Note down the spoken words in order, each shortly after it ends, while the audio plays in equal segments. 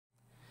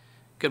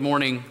Good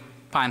morning,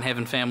 Pine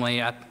Haven family.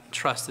 I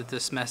trust that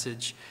this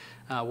message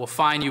will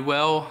find you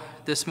well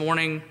this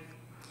morning.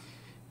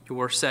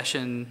 Your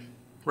session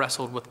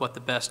wrestled with what the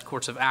best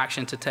course of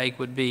action to take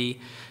would be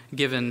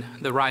given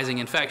the rising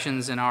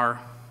infections in our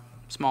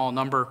small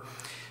number.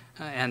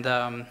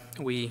 And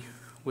we,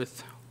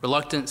 with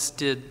reluctance,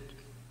 did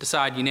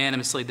decide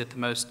unanimously that the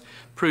most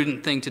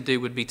prudent thing to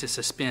do would be to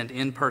suspend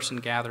in-person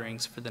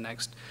gatherings for the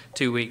next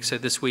 2 weeks, so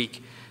this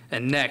week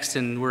and next,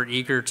 and we're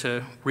eager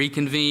to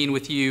reconvene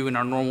with you in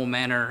our normal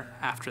manner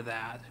after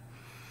that.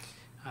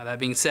 That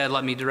being said,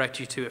 let me direct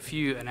you to a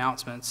few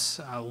announcements.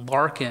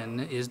 Larkin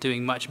is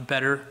doing much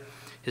better.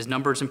 His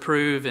numbers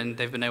improve, and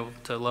they've been able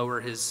to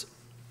lower his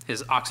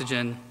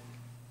oxygen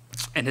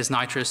and his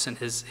nitrous, and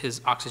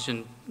his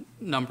oxygen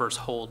numbers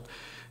hold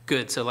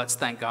good, so let's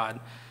thank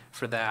God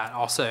for that.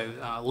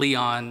 Also,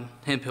 Leon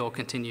Hemphill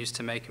continues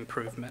to make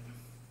improvement.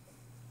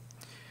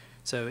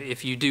 So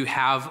if you do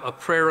have a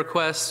prayer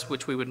request,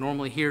 which we would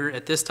normally hear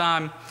at this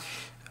time,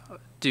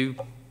 do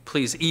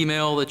please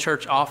email the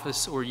church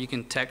office, or you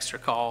can text or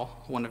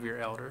call one of your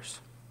elders.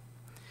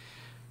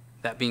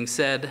 That being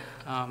said,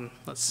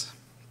 let's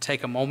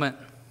take a moment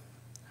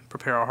and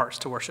prepare our hearts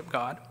to worship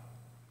God.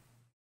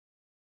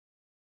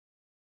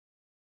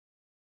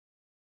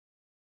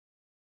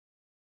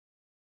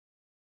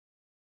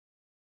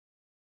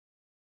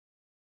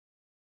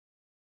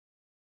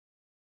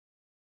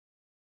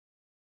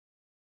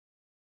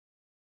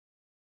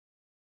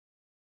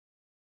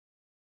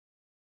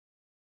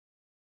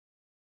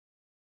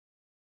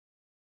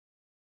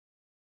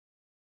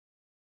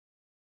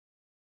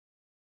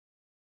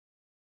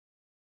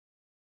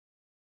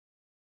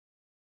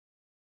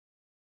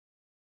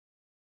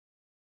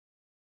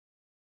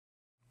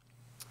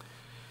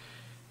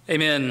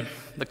 Amen.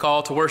 The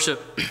call to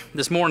worship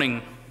this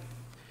morning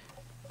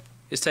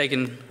is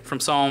taken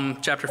from Psalm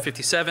chapter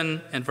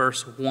 57 and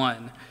verse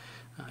 1.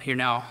 Hear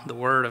now the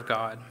word of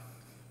God.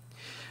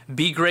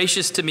 Be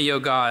gracious to me, O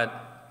God.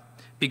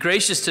 Be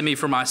gracious to me,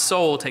 for my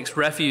soul takes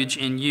refuge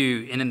in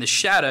you, and in the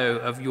shadow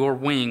of your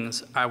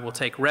wings I will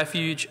take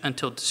refuge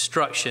until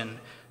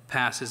destruction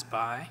passes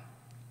by.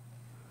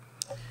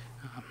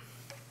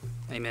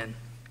 Amen.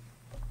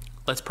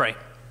 Let's pray.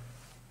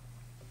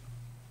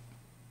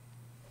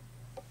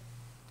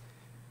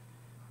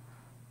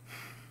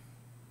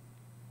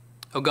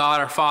 O God,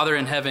 our Father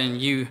in heaven,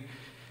 you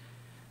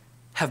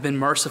have been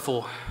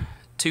merciful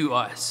to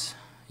us.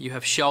 You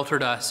have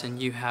sheltered us,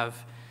 and you have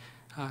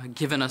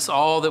given us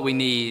all that we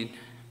need.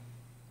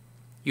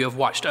 You have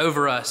watched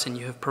over us, and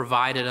you have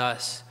provided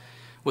us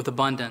with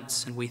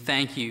abundance, and we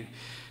thank you.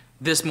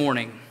 This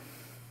morning,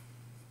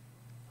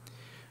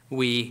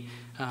 we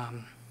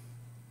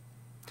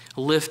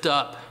lift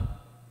up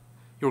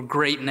your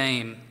great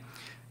name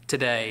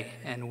today,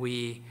 and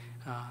we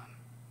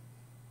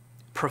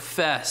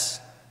profess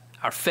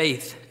our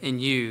faith in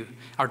you,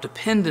 our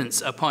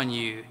dependence upon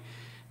you,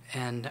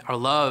 and our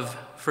love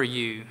for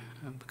you,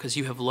 because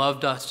you have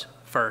loved us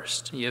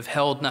first. You have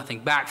held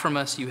nothing back from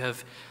us. You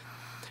have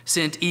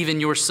sent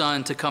even your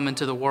Son to come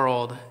into the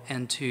world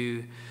and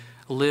to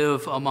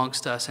live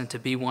amongst us and to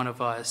be one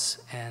of us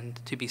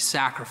and to be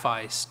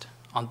sacrificed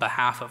on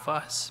behalf of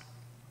us.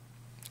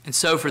 And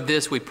so for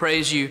this, we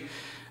praise you.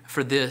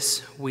 For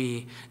this,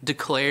 we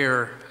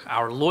declare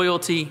our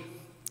loyalty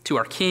to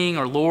our King,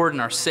 our Lord,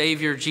 and our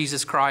Savior,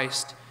 Jesus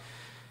Christ.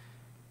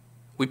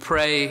 We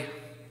pray,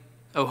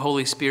 O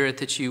Holy Spirit,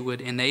 that you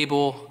would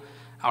enable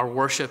our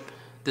worship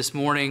this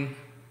morning.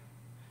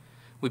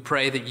 We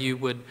pray that you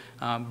would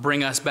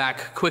bring us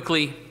back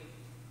quickly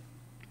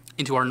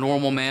into our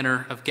normal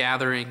manner of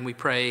gathering. We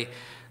pray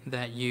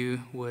that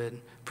you would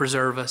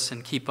preserve us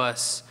and keep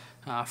us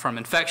from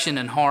infection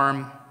and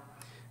harm.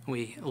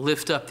 We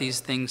lift up these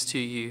things to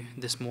you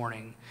this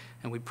morning,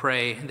 and we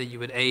pray that you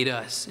would aid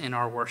us in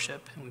our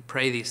worship. And we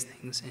pray these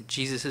things in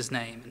Jesus'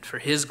 name and for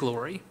his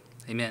glory.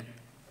 Amen.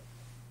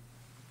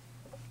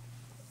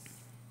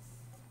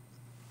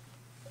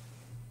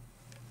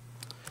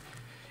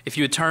 If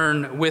you would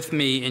turn with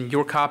me in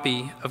your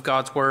copy of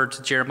God's word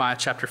to Jeremiah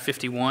chapter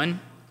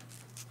 51.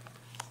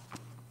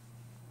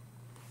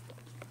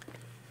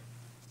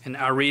 And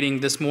our reading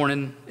this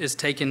morning is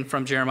taken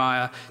from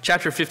Jeremiah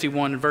chapter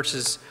 51,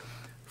 verses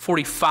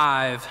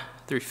 45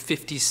 through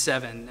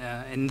 57.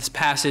 In this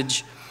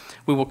passage,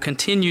 we will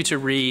continue to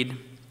read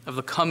of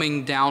the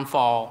coming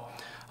downfall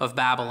of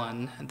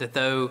Babylon, that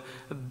though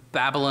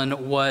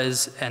Babylon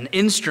was an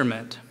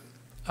instrument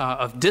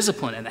of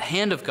discipline in the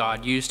hand of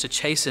God used to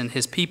chasten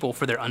his people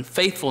for their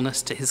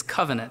unfaithfulness to his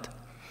covenant,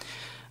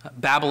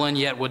 Babylon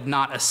yet would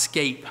not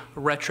escape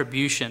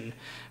retribution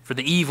for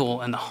the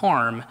evil and the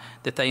harm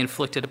that they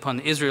inflicted upon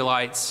the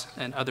Israelites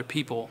and other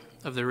people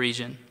of the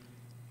region.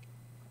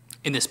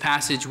 In this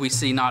passage, we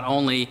see not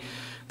only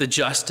the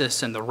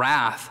justice and the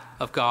wrath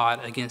of God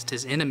against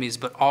his enemies,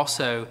 but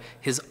also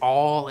his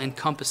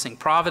all-encompassing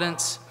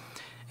providence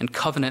and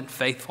covenant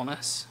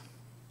faithfulness.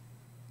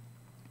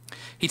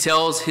 He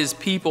tells his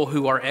people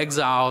who are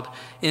exiled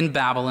in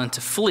Babylon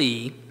to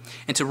flee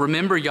and to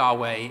remember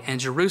Yahweh and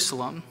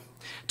Jerusalem,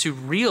 to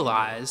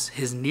realize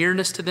his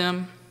nearness to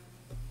them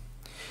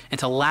and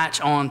to latch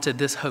on to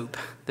this hope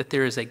that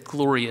there is a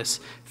glorious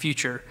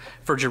future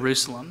for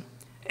Jerusalem.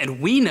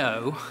 And we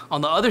know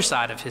on the other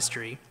side of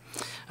history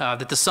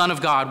that the Son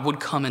of God would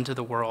come into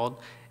the world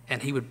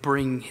and he would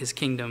bring his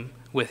kingdom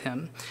with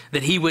him,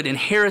 that he would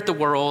inherit the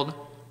world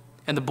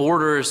and the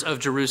borders of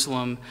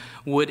Jerusalem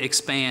would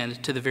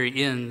expand to the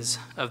very ends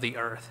of the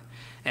earth.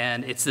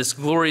 And it's this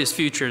glorious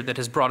future that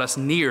has brought us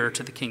near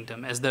to the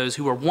kingdom as those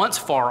who were once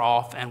far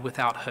off and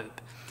without hope.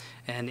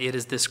 And it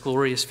is this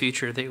glorious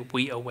future that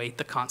we await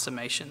the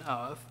consummation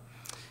of.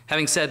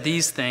 Having said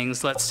these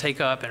things, let's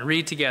take up and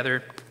read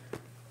together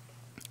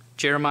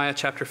Jeremiah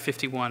chapter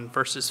 51,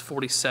 verses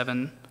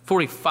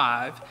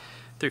 45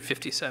 through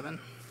 57.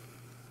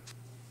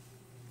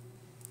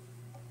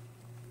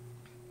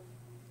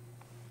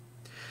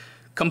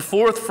 Come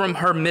forth from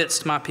her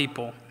midst, my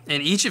people,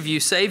 and each of you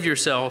save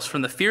yourselves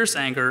from the fierce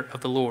anger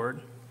of the Lord.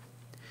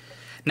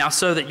 Now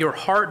so that your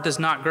heart does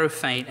not grow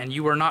faint, and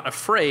you are not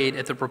afraid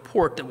at the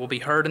report that will be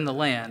heard in the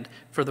land,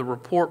 for the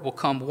report will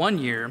come 1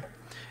 year,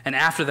 and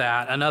after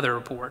that another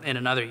report in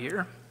another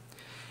year.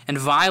 And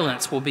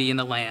violence will be in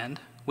the land,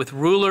 with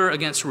ruler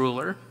against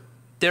ruler.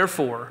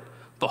 Therefore,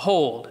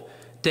 behold,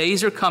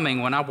 days are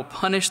coming when I will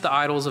punish the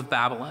idols of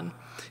Babylon,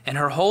 and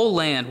her whole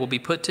land will be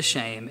put to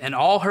shame, and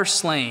all her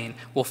slain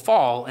will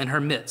fall in her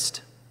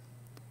midst.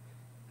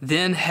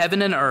 Then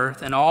heaven and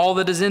earth and all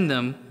that is in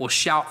them will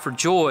shout for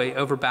joy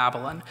over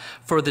Babylon,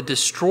 for the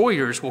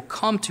destroyers will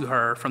come to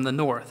her from the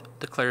north,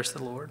 declares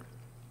the Lord.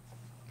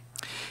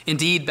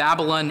 Indeed,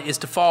 Babylon is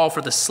to fall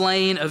for the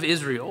slain of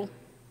Israel,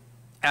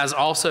 as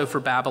also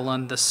for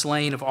Babylon the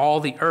slain of all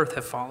the earth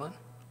have fallen.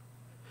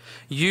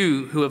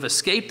 You who have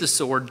escaped the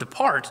sword,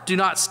 depart, do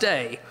not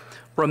stay.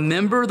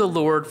 Remember the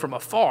Lord from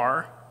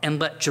afar, and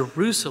let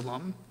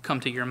Jerusalem come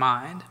to your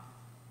mind.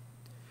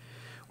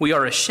 We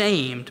are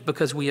ashamed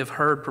because we have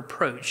heard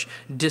reproach.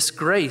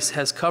 Disgrace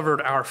has covered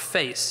our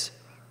face,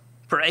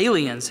 for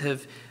aliens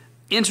have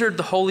entered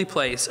the holy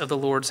place of the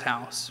Lord's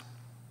house.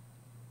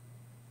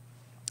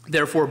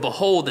 Therefore,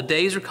 behold, the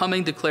days are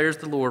coming, declares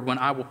the Lord, when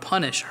I will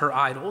punish her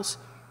idols,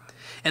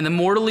 and the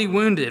mortally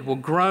wounded will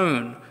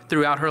groan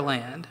throughout her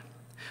land.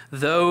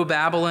 Though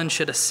Babylon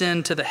should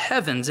ascend to the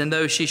heavens, and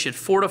though she should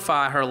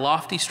fortify her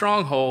lofty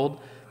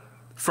stronghold,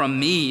 from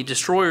me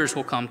destroyers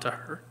will come to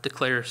her,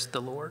 declares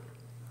the Lord.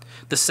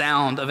 The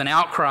sound of an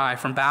outcry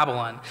from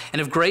Babylon,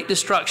 and of great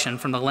destruction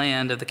from the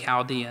land of the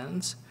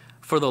Chaldeans.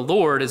 For the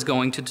Lord is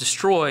going to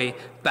destroy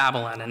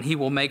Babylon, and he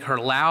will make her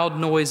loud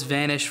noise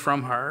vanish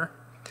from her,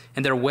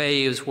 and their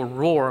waves will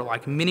roar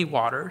like many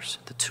waters.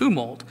 The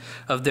tumult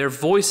of their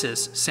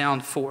voices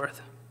sound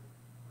forth.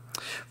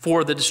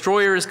 For the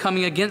destroyer is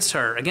coming against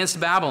her, against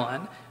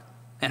Babylon,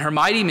 and her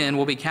mighty men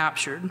will be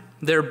captured,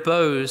 their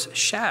bows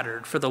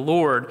shattered, for the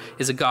Lord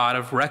is a God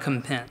of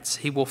recompense.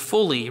 He will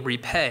fully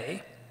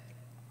repay.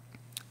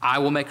 I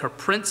will make her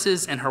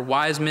princes and her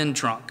wise men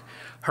drunk,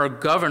 her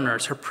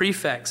governors, her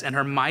prefects, and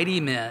her mighty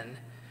men,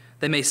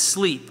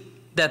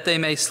 that they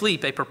may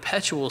sleep a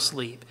perpetual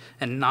sleep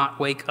and not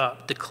wake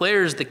up,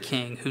 declares the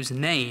King, whose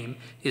name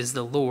is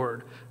the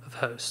Lord of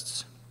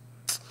hosts.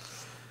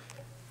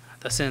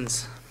 Thus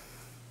ends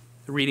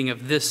the reading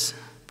of this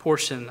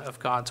portion of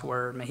God's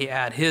word. May he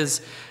add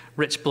his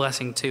rich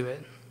blessing to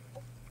it.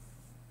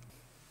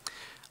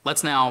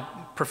 Let's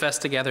now profess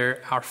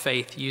together our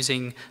faith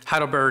using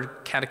Heidelberg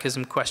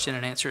Catechism Question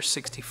and Answer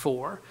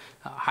 64.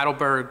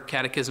 Heidelberg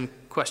Catechism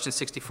Question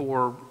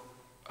 64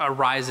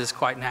 arises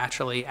quite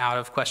naturally out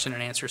of Question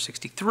and Answer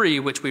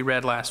 63, which we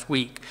read last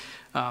week.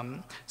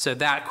 So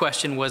that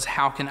question was,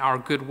 how can our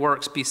good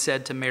works be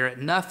said to merit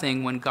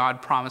nothing when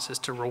God promises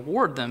to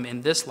reward them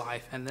in this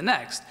life and the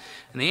next?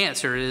 And the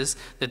answer is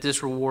that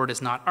this reward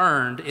is not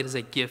earned, it is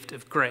a gift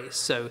of grace.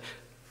 So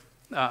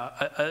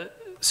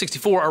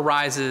 64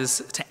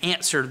 arises to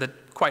answer the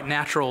quite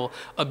natural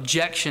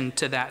objection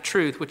to that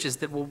truth, which is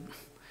that, well,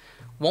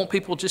 won't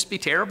people just be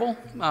terrible?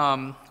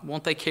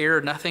 Won't they care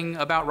nothing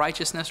about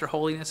righteousness or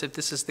holiness if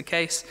this is the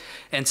case?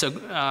 And so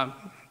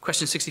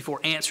question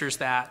 64 answers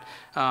that,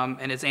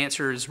 and its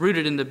answer is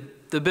rooted in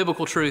the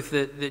biblical truth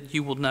that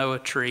you will know a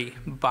tree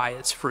by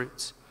its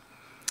fruits.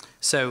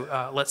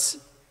 So let's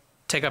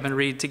take up and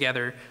read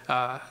together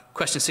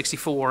question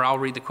 64. I'll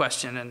read the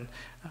question, and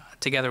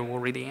together we'll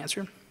read the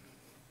answer.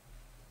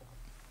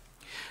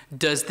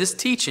 Does this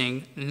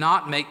teaching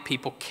not make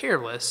people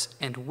careless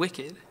and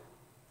wicked?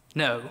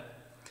 No.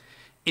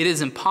 It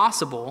is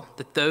impossible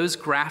that those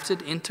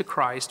grafted into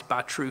Christ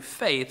by true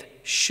faith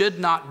should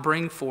not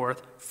bring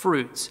forth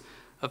fruits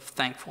of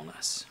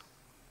thankfulness.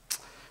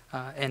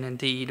 And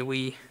indeed,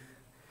 we,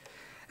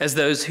 as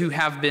those who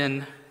have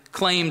been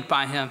claimed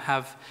by him,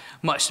 have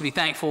much to be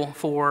thankful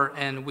for,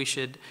 and we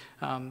should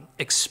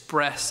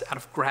express out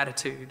of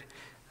gratitude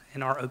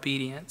in our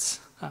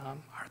obedience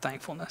our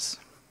thankfulness.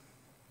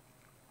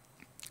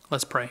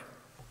 Let's pray.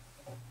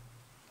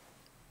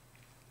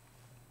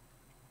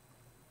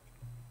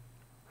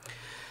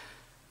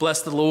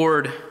 Bless the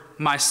Lord,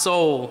 my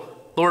soul.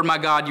 Lord, my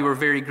God, you are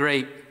very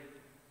great.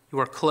 You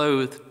are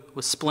clothed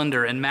with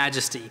splendor and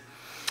majesty,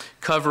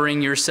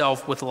 covering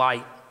yourself with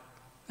light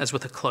as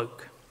with a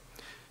cloak.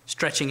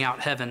 stretching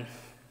out heaven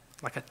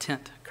like a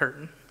tent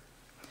curtain.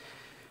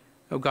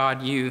 Oh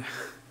God, you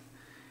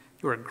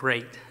are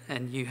great,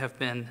 and you have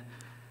been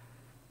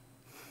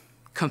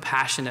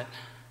compassionate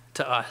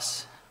to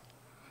us.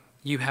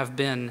 You have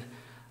been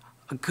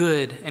a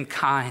good and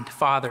kind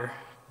Father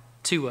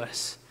to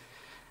us.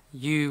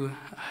 You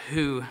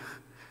who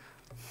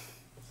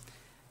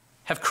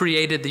have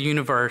created the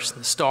universe,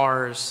 the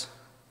stars.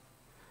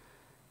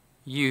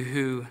 You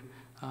who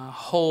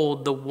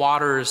hold the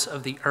waters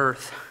of the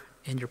earth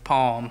in your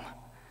palm.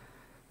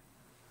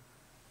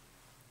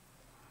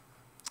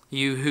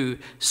 You who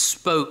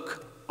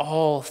spoke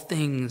all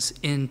things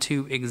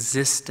into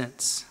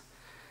existence.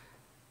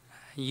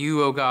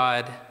 You, O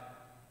God,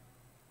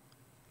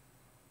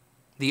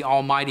 the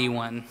Almighty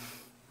One,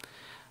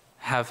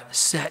 have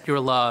set your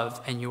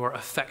love and your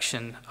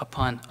affection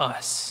upon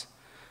us.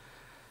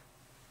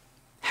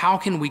 How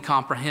can we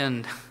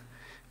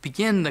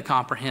begin to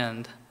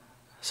comprehend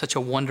such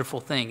a wonderful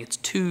thing? It's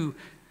too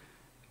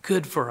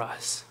good for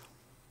us.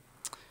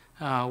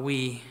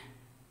 We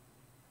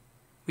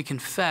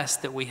confess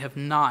that we have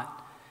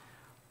not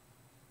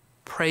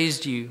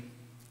praised you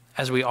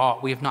as we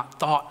ought. We have not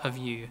thought of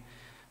you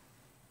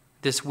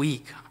this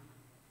week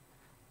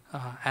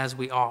as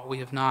we ought. We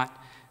have not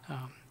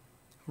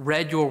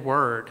read your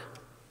word,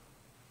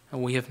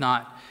 and we have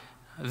not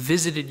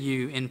visited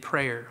you in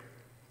prayer.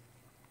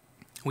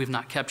 We have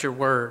not kept your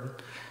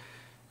word.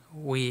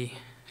 We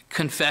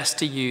confess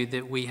to you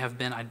that we have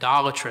been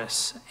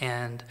idolatrous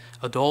and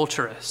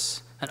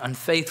adulterous and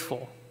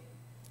unfaithful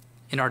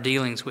in our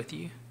dealings with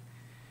you.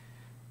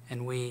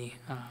 And we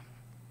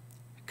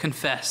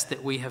confess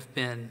that we have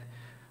been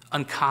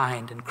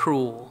unkind and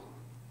cruel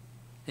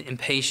and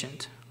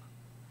impatient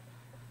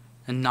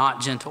and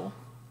not gentle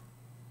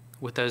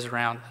with those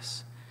around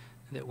us,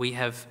 that we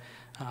have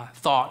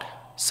thought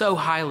so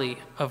highly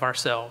of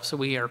ourselves, so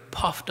we are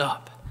puffed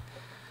up.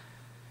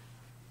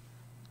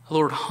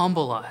 Lord,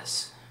 humble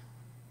us.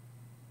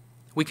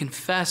 We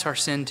confess our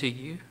sin to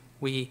you.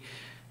 We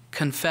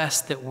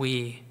confess that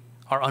we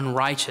are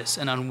unrighteous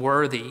and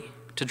unworthy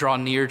to draw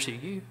near to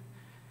you,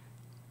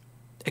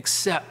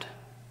 except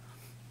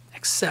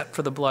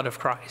for the blood of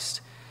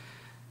Christ,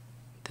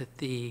 that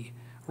the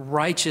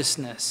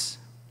righteousness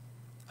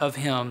of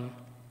him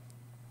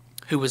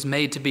who was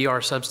made to be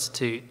our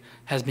substitute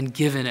has been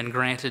given and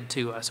granted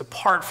to us.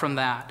 Apart from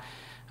that,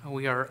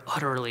 we are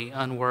utterly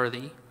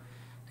unworthy.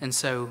 And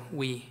so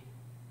we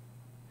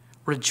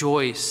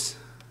rejoice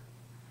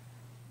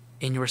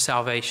in your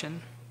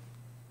salvation.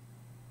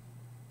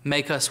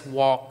 Make us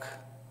walk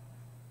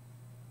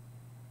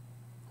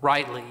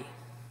rightly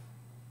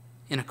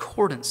in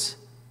accordance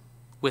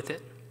with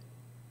it.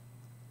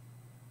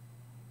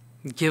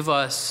 Give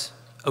us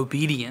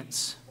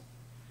obedience.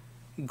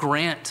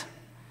 Grant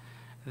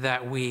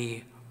that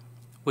we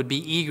would be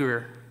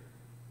eager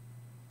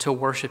to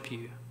worship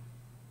you,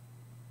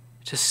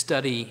 to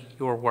study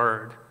your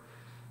word,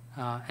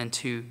 and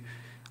to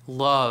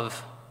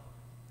love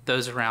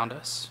those around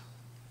us.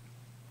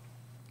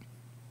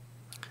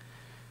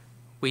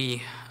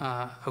 We,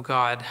 oh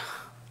God,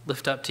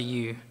 lift up to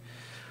you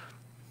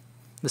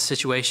the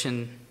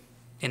situation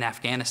in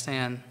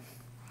Afghanistan.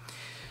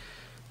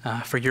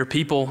 For your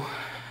people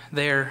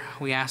there,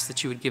 we ask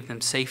that you would give them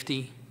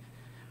safety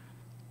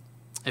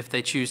if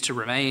they choose to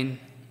remain,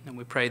 and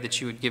we pray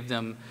that you would give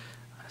them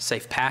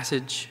safe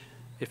passage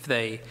if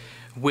they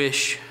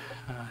wish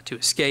to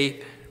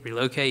escape,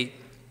 relocate.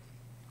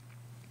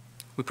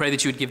 We pray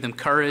that you would give them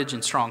courage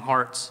and strong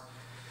hearts.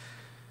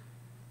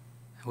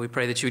 We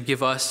pray that you would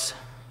give us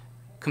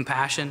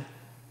compassion.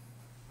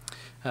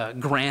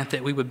 Grant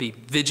that we would be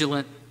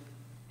vigilant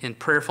in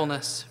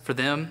prayerfulness for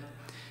them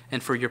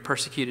and for your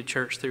persecuted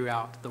church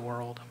throughout the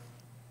world.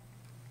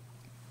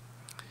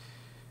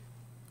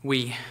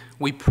 We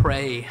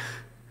pray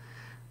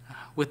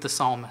with the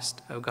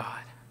psalmist, O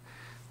God.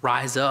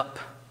 Rise up,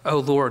 O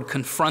Lord,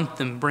 confront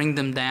them, bring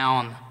them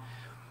down.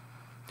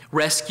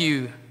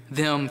 Rescue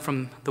them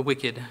from the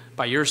wicked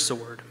by your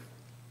sword.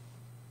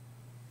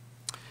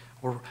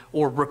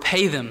 Or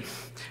repay them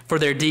for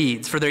their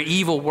deeds, for their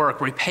evil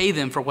work. Repay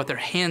them for what their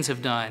hands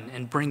have done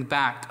and bring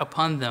back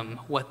upon them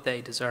what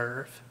they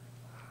deserve.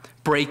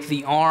 Break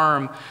the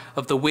arm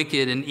of the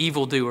wicked and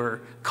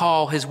evildoer.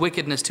 Call his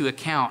wickedness to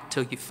account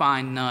till you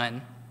find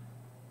none.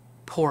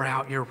 Pour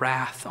out your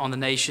wrath on the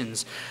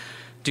nations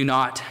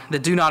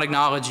that do not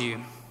acknowledge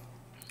you,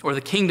 or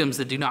the kingdoms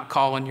that do not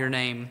call on your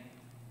name,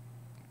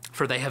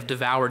 for they have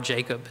devoured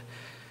Jacob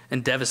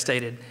and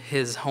devastated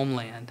his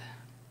homeland.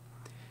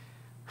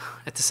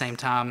 At the same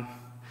time,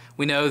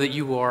 we know that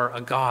you are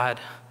a God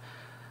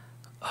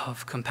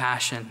of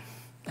compassion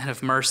and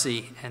of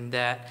mercy, and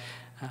that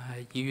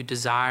you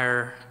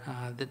desire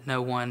that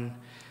no one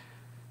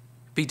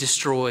be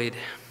destroyed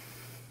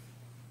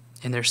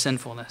in their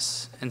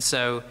sinfulness. And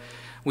so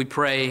we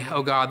pray,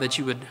 oh God, that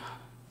you would,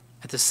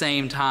 at the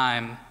same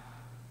time,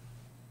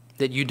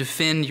 that you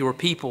defend your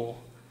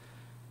people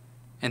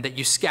and that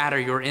you scatter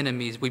your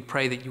enemies. We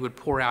pray that you would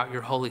pour out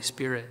your Holy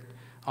Spirit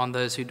on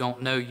those who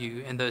don't know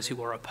you and those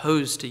who are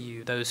opposed to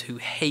you, those who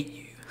hate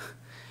you.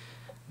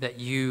 that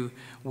you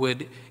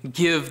would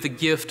give the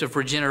gift of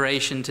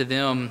regeneration to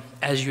them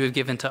as you have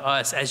given to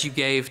us, as you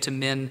gave to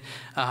men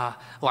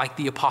like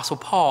the Apostle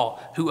Paul,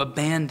 who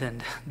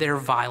abandoned their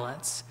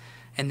violence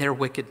and their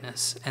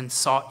wickedness and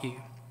sought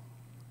you.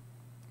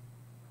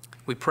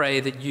 We pray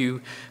that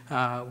you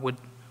would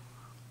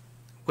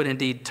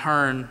indeed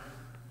turn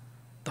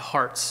the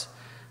hearts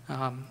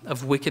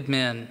of wicked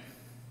men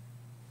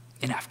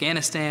in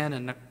Afghanistan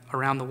and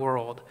around the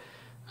world,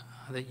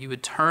 that you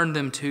would turn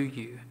them to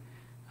you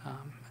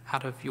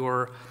out of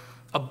your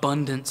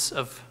abundance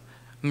of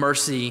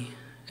mercy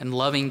and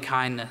loving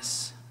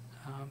kindness,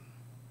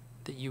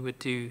 that you would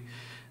do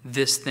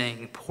this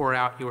thing, pour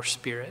out your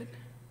Spirit.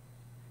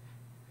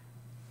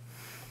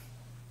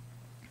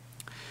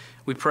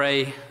 We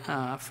pray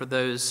for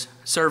those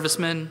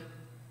servicemen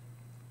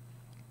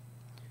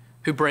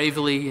who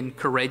bravely and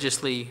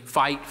courageously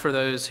fight for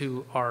those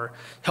who are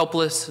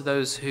helpless,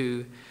 those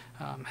who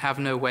have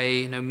no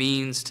way, no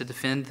means to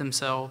defend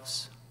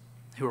themselves,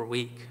 who are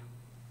weak.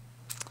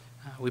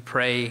 We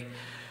pray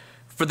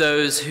for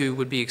those who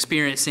would be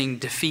experiencing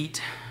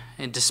defeat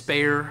and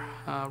despair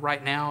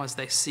right now as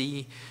they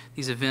see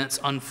these events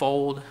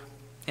unfold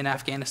in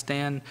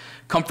Afghanistan.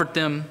 Comfort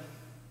them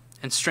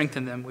and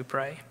strengthen them, we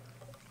pray.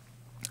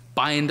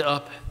 Bind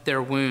up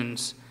their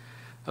wounds,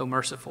 O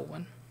merciful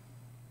one.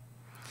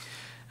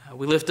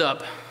 We lift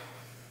up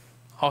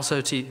also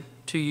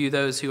to you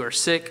those who are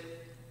sick,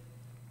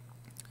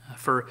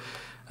 for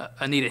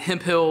Anita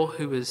Hemphill,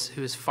 who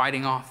is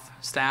fighting off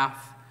staph,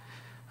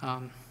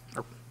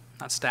 or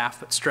not staph,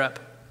 but strep.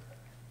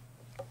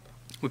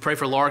 We pray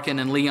for Larkin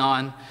and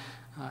Leon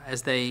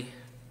as they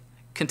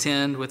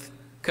contend with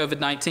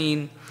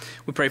COVID-19.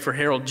 We pray for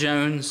Harold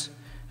Jones,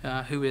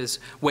 who is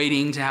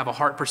waiting to have a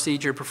heart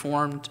procedure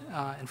performed,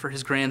 and for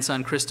his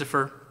grandson,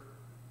 Christopher,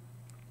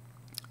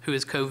 who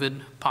is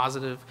COVID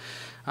positive.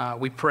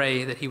 We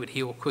pray that he would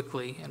heal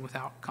quickly and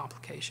without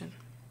complication.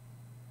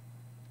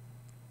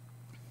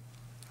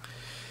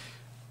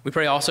 We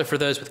pray also for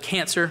those with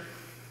cancer.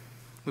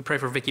 We pray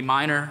for Vicki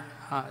Miner.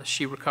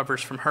 She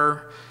recovers from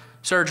her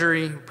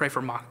surgery. We pray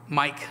for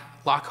Mike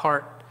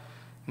Lockhart.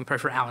 We pray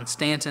for Alan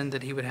Stanton,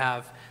 that he would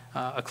have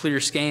a clear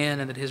scan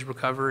and that his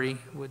recovery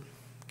would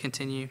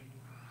continue.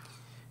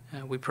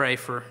 We pray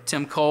for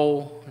Tim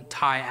Cole,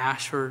 Ty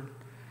Ashford,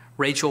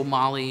 Rachel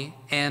Molly,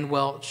 Ann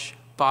Welch,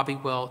 Bobby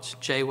Welch,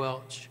 Jay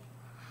Welch,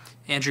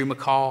 Andrew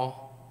McCall,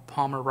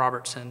 Palmer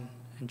Robertson,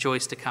 and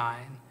Joyce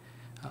DeKine.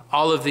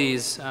 All of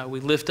these we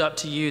lift up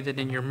to you, that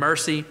in your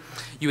mercy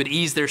you would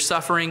ease their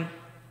suffering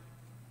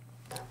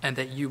and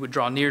that you would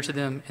draw near to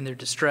them in their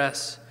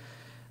distress,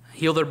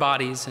 heal their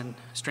bodies, and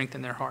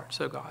strengthen their hearts,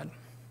 oh God.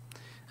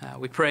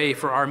 We pray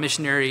for our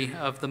missionary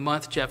of the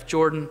month, Jeff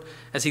Jordan,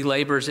 as he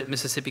labors at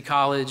Mississippi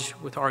College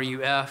with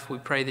RUF. We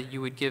pray that you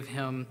would give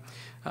him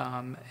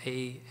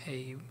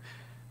a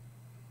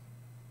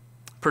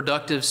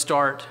productive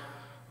start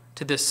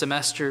to this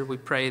semester. We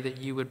pray that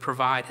you would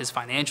provide his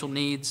financial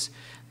needs,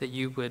 that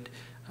you would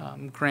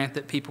grant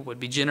that people would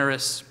be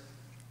generous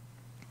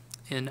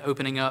in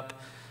opening up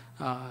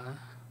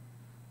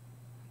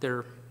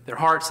their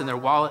hearts and their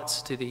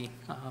wallets to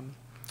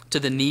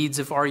the needs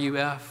of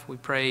RUF. We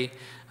pray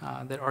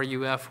that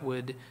RUF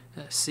would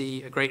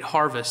see a great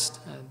harvest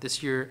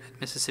this year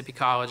at Mississippi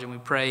College, and we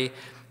pray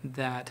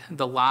that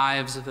the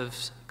lives of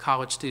those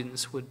college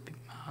students would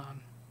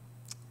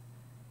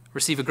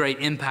receive a great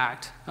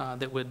impact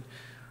that would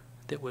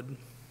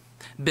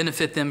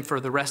benefit them for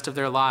the rest of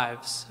their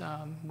lives.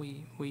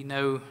 We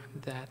know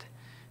that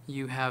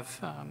you have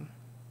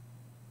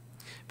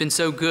been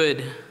so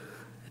good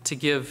to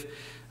give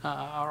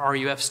our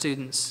RUF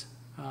students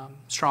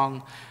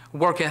strong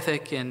work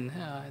ethic, and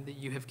that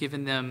you have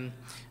given them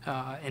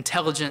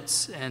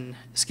intelligence and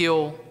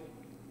skill.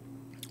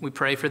 We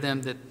pray for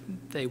them that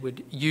they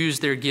would use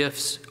their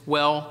gifts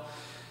well,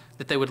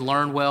 that they would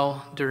learn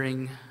well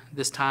during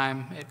this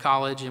time at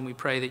college, and we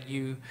pray that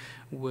you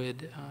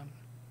would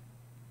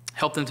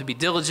help them to be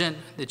diligent,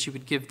 that you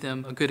would give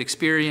them a good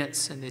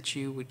experience, and that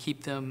you would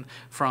keep them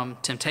from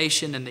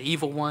temptation and the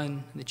evil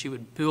one, that you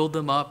would build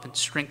them up and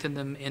strengthen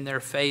them in their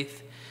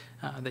faith,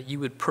 that you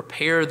would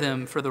prepare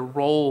them for the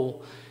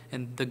role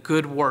and the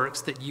good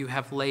works that you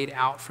have laid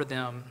out for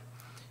them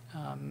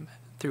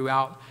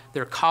throughout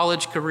their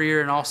college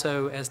career, and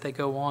also as they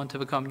go on to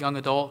become young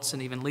adults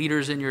and even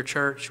leaders in your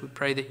church. We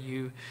pray that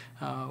you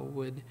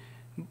would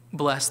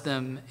bless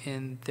them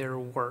in their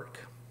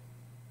work.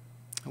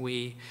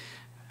 We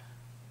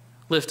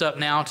lift up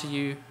now to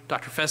you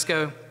Dr.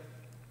 Fesco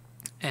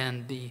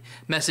and the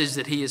message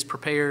that he has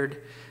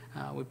prepared.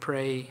 We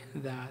pray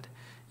that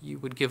you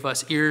would give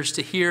us ears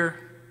to hear,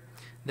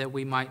 that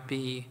we might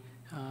be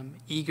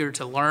eager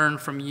to learn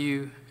from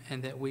you,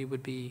 and that we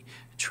would be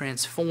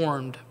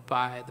transformed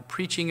by the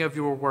preaching of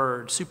your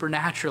word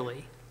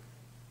supernaturally,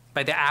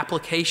 by the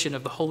application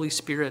of the Holy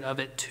Spirit of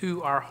it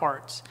to our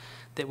hearts,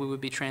 that we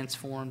would be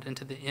transformed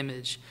into the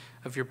image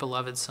of your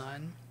beloved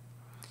Son.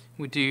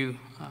 We do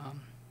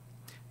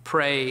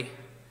pray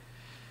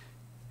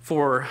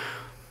for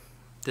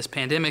this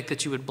pandemic,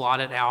 that you would blot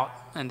it out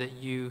and that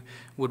you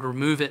would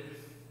remove it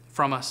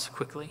from us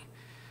quickly.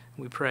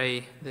 We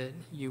pray that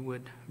you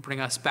would bring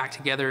us back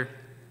together,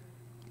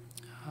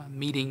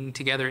 meeting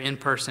together in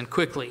person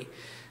quickly.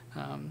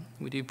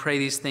 We do pray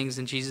these things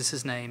in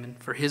Jesus' name and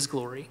for his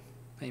glory.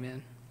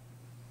 Amen.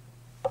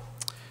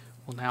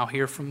 We'll now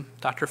hear from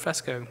Dr.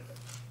 Fesco.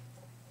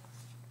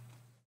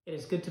 It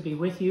is good to be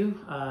with you,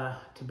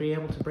 to be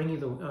able to bring you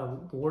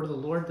the word of the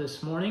Lord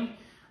this morning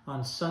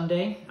on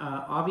Sunday.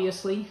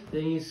 Obviously,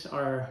 these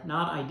are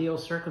not ideal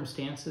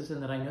circumstances,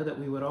 and that I know that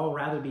we would all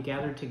rather be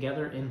gathered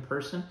together in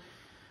person.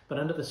 But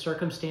under the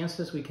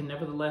circumstances, we can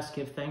nevertheless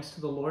give thanks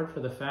to the Lord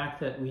for the fact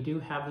that we do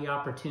have the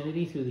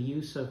opportunity through the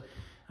use of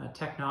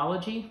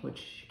technology,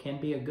 which can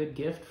be a good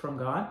gift from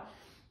God,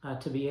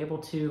 to be able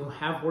to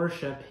have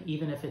worship,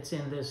 even if it's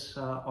in this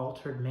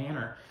altered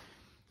manner.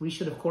 We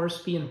should, of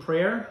course, be in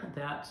prayer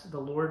that the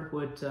Lord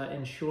would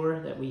ensure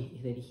that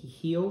He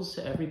heals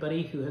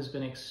everybody who has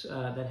been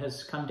that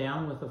has come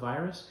down with the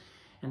virus,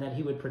 and that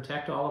He would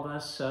protect all of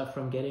us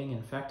from getting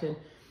infected.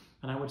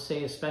 And I would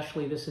say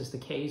especially this is the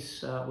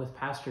case with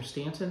Pastor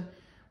Stanton.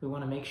 We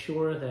want to make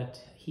sure that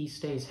he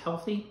stays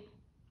healthy,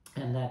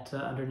 and that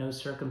under no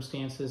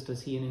circumstances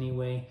does he in any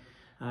way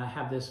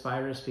have this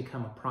virus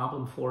become a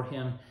problem for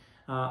him,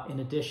 in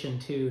addition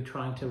to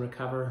trying to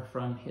recover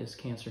from his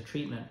cancer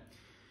treatment.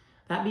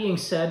 That being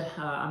said,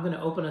 I'm going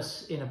to open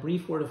us in a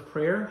brief word of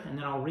prayer, and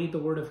then I'll read the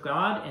Word of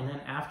God, and then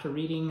after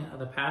reading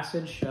the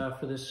passage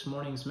for this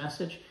morning's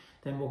message,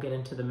 then we'll get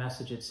into the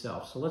message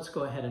itself. So let's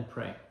go ahead and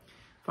pray.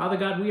 Father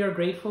God, we are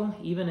grateful,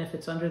 even if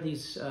it's under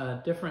these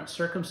different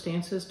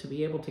circumstances, to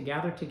be able to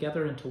gather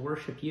together and to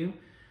worship you.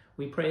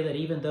 We pray that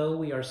even though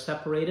we are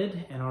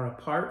separated and are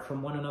apart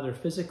from one another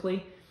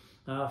physically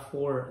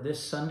for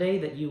this Sunday,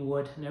 that you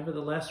would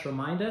nevertheless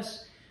remind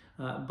us,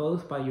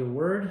 both by your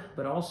word,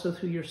 but also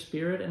through your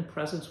Spirit and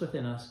presence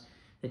within us,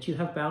 that you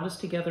have bound us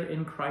together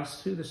in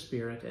Christ through the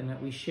Spirit, and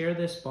that we share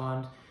this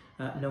bond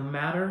no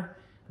matter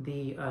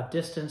the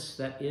distance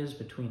that is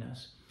between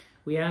us.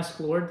 We ask,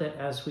 Lord, that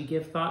as we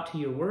give thought to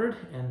your word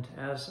and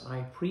as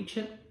I preach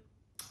it,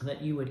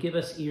 that you would give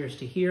us ears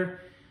to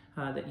hear,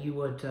 that you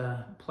would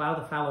plow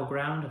the fallow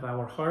ground of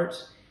our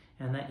hearts,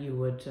 and that you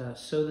would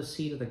sow the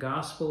seed of the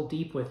gospel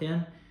deep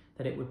within,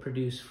 that it would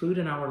produce fruit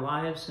in our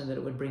lives, and that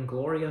it would bring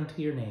glory unto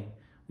your name.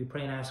 We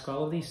pray and ask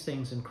all of these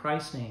things in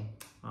Christ's name.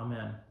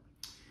 Amen.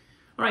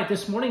 All right,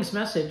 this morning's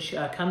message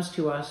comes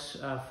to us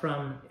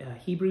from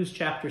Hebrews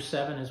chapter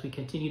 7 as we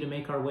continue to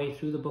make our way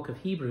through the book of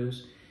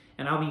Hebrews,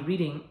 and I'll be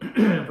reading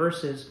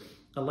verses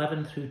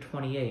 11 through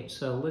 28.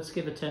 So let's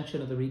give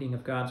attention to the reading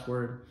of God's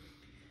word.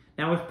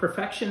 Now, if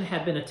perfection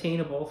had been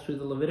attainable through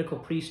the Levitical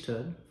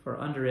priesthood, for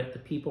under it the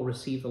people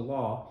received the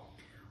law,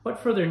 what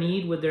further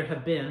need would there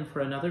have been for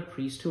another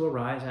priest to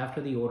arise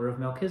after the order of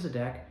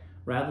Melchizedek,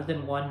 rather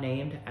than one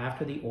named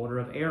after the order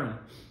of Aaron?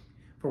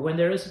 For when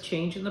there is a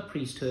change in the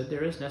priesthood,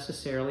 there is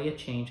necessarily a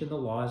change in the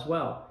law as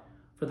well.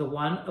 For the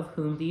one of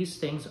whom these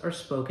things are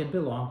spoken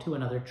belonged to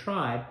another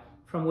tribe,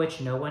 from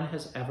which no one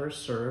has ever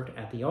served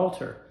at the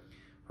altar.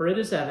 For it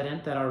is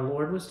evident that our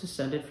Lord was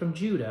descended from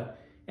Judah,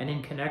 and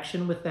in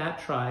connection with that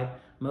tribe,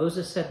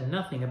 Moses said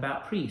nothing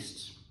about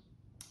priests.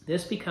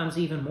 This becomes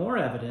even more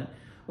evident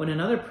when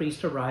another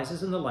priest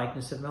arises in the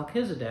likeness of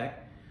Melchizedek,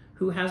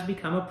 who has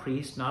become a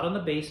priest not on the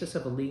basis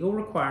of a legal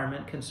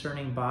requirement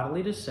concerning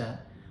bodily descent,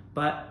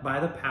 but by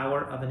the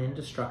power of an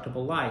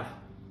indestructible life.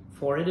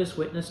 For it is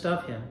witnessed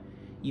of him,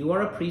 "You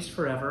are a priest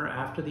forever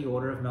after the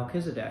order of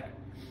Melchizedek."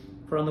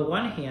 For on the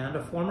one hand,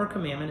 a former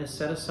commandment is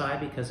set aside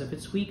because of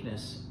its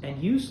weakness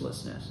and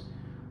uselessness,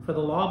 for the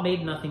law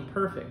made nothing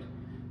perfect.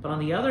 But on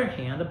the other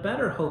hand, a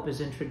better hope is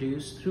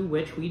introduced through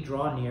which we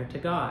draw near to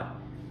God.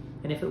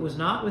 And if it was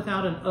not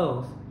without an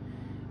oath,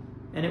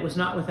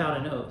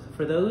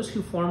 for those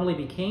who formerly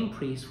became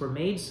priests were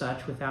made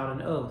such without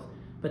an oath.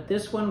 But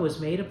this one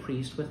was made a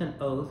priest with an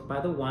oath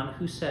by the one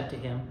who said to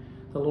him,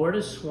 "The Lord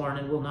has sworn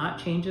and will not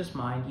change his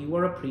mind, you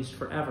are a priest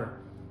forever."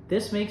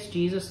 This makes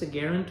Jesus the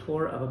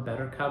guarantor of a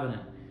better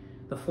covenant.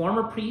 The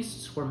former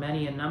priests were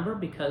many in number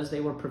because they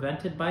were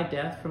prevented by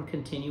death from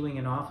continuing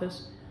in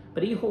office,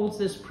 but he holds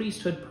this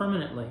priesthood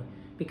permanently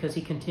because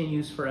he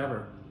continues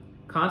forever.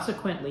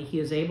 Consequently, he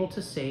is able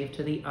to save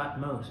to the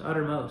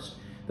uttermost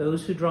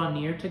those who draw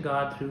near to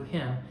God through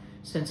him,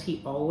 since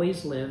he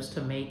always lives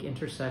to make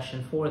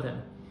intercession for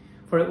them.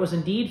 For it was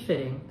indeed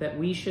fitting that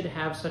we should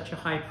have such a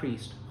high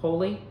priest,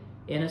 holy,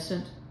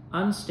 innocent,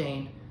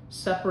 unstained,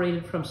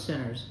 separated from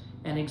sinners,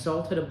 and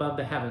exalted above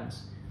the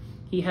heavens.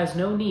 He has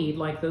no need,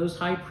 like those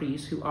high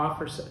priests who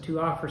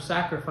offer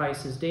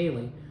sacrifices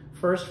daily,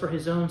 first for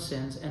his own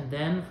sins and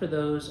then for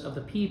those of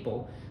the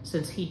people,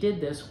 since he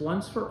did this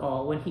once for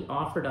all when he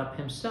offered up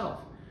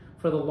himself.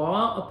 For the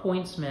law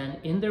appoints men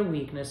in their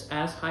weakness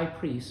as high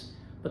priests,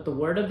 but the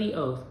word of the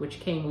oath, which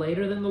came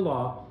later than the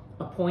law,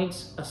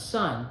 appoints a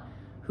son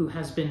who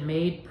has been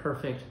made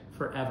perfect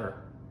forever.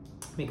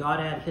 May God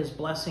add his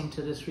blessing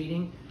to this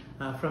reading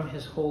from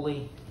his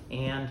holy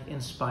and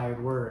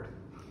inspired word.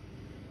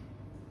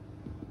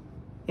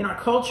 In our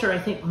culture, I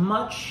think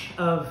much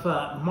of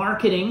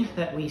marketing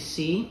that we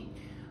see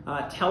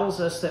tells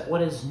us that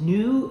what is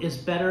new is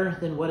better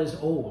than what is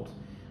old.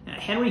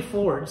 Henry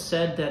Ford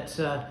said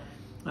that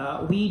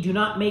we do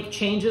not make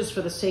changes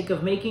for the sake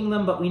of making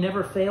them, but we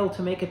never fail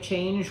to make a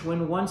change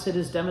when once it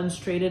is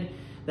demonstrated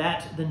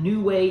that the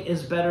new way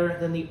is better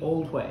than the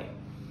old way.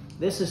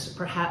 This is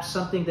perhaps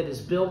something that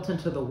is built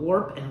into the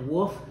warp and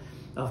woof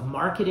of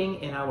marketing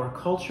in our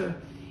culture,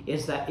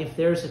 is that if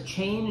there's a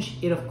change,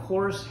 it of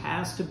course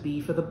has to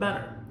be for the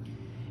better.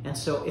 And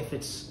so if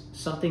it's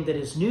something that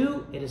is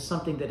new, it is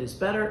something that is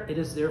better, it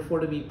is therefore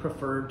to be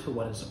preferred to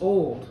what is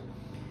old.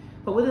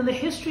 But within the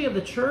history of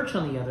the church,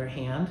 on the other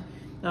hand,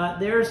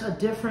 there's a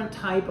different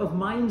type of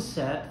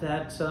mindset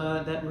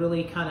that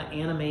really kind of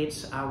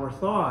animates our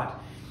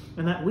thought,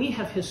 and that we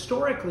have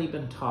historically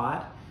been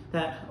taught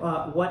that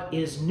what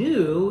is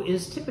new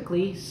is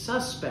typically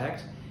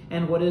suspect,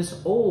 and what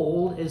is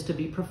old is to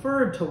be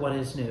preferred to what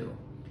is new.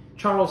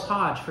 Charles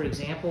Hodge, for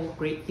example,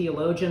 great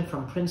theologian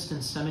from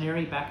Princeton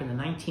Seminary back in the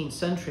 19th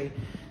century,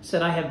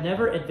 said, "I have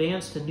never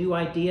advanced a new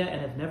idea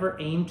and have never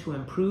aimed to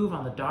improve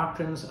on the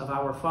doctrines of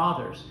our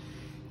fathers."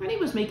 And he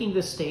was making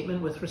this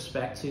statement with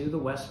respect to the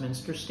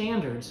Westminster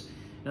Standards.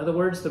 In other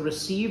words, the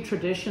received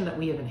tradition that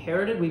we have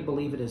inherited, we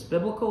believe it is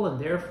biblical, and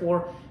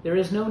therefore there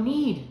is no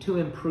need to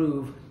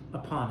improve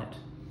upon it.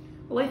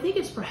 Well, I think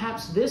it's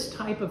perhaps this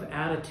type of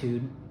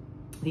attitude,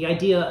 the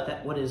idea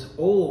that what is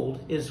old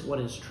is what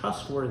is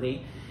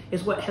trustworthy,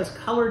 is what has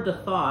colored the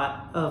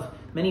thought of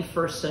many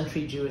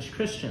first-century Jewish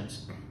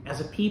Christians. As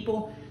a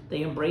people,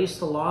 they embraced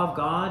the law of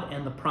God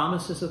and the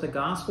promises of the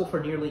gospel for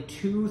nearly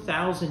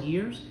 2,000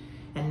 years,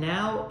 and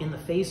now, in the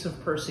face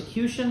of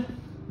persecution,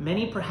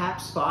 many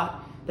perhaps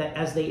thought that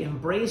as they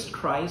embraced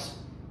Christ,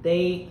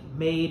 they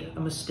made a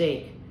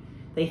mistake.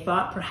 They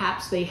thought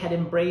perhaps they had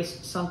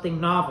embraced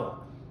something novel.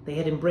 They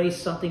had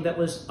embraced something that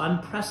was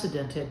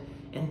unprecedented,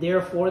 and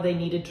therefore they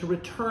needed to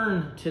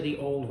return to the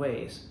old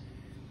ways.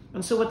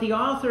 And so what the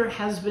author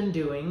has been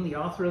doing, the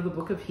author of the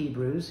book of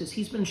Hebrews, is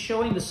he's been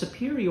showing the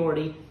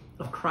superiority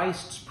of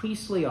Christ's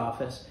priestly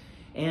office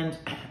and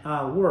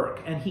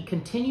work. And he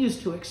continues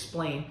to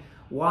explain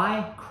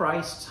why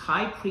Christ's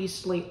high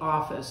priestly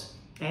office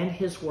and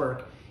his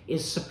work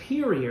is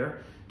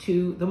superior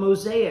to the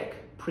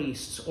Mosaic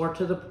priests or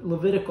to the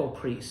Levitical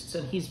priests.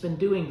 And he's been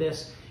doing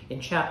this in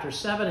chapter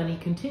 7, and he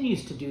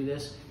continues to do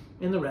this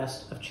in the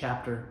rest of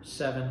chapter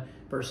 7,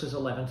 verses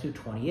 11 through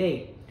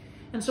 28.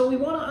 And so we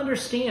want to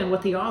understand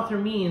what the author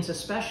means,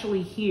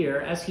 especially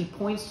here, as he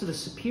points to the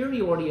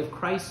superiority of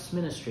Christ's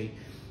ministry,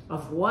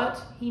 of what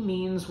he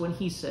means when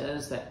he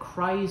says that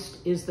Christ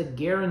is the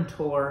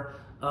guarantor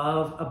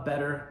of a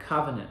better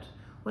covenant.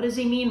 What does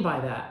he mean by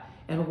that?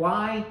 And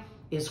why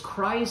is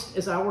Christ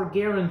as our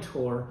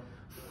guarantor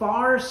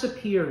far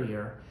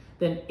superior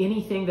than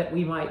anything that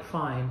we might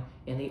find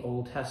in the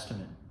Old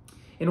Testament?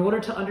 In order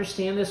to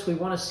understand this, we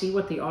want to see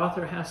what the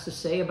author has to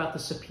say about the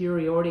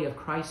superiority of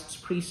Christ's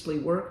priestly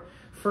work.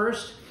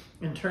 First,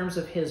 in terms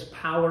of his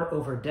power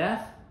over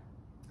death.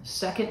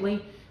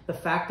 Secondly, the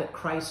fact that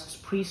Christ's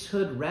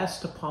priesthood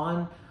rests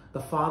upon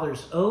the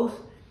Father's oath.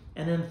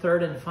 And then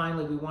third and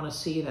finally, we want to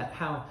see that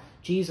how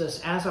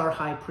Jesus, as our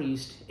high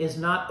priest, is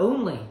not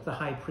only the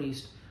high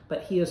priest,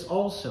 but he is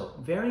also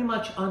very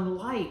much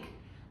unlike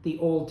the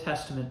Old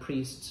Testament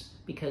priests,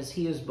 because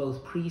he is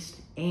both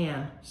priest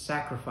and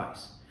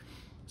sacrifice.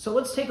 So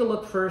let's take a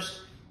look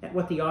first at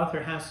what the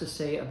author has to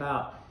say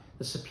about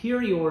the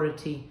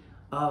superiority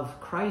of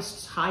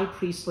Christ's high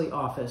priestly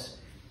office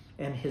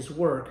and his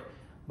work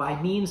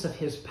by means of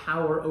his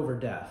power over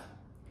death.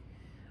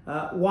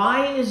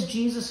 Why is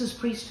Jesus'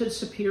 priesthood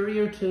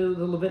superior to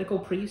the Levitical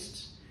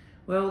priests?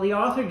 Well, the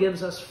author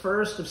gives us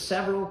first of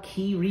several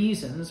key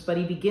reasons, but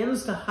he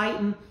begins to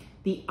heighten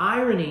the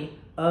irony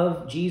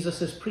of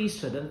Jesus'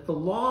 priesthood. And the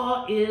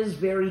law is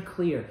very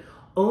clear.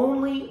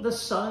 Only the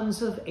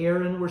sons of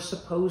Aaron were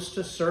supposed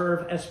to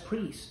serve as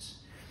priests.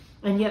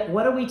 And yet,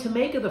 what are we to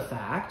make of the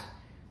fact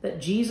that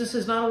Jesus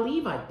is not a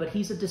Levite, but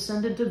he's a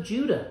descendant of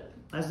Judah,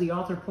 as the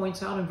author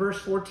points out in verse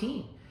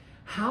 14?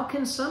 How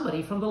can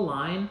somebody from the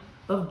line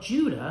of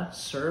Judah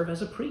serve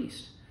as a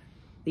priest?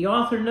 The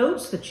author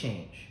notes the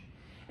change,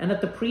 and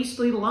that the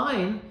priestly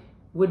line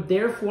would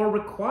therefore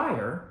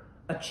require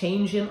a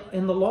change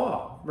in the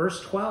law.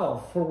 Verse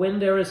 12, for when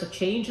there is a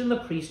change in the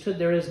priesthood,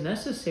 there is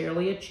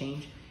necessarily a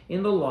change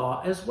in the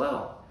law as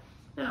well.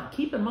 Now,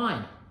 keep in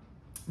mind,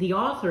 the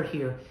author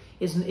here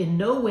is in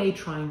no way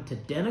trying to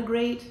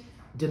denigrate,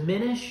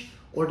 diminish,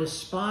 or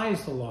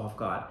despise the law of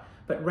God,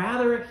 but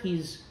rather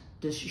he's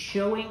just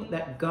showing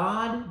that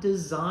God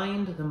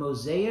designed the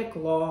Mosaic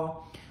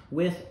law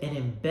with an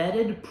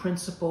embedded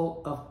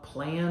principle of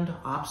planned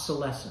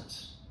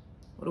obsolescence.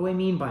 What do I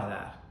mean by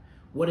that?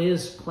 What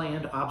is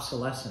planned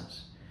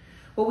obsolescence?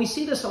 Well, we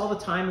see this all the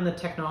time in the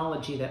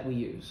technology that we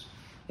use.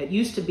 It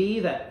used to be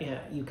that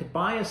you could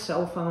buy a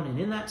cell phone, and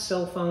in that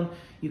cell phone,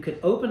 you could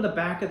open the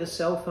back of the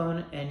cell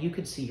phone and you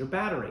could see your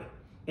battery.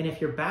 And if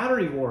your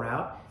battery wore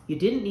out, you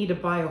didn't need to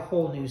buy a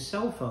whole new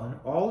cell phone.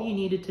 All you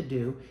needed to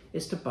do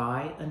is to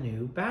buy a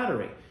new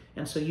battery.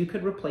 And so you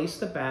could replace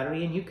the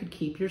battery and you could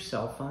keep your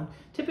cell phone,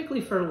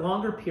 typically for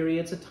longer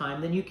periods of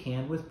time than you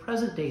can with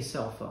present-day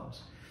cell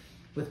phones.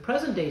 With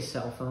present-day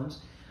cell phones,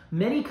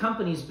 many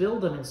companies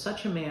build them in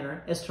such a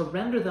manner as to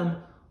render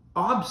them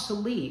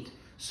obsolete,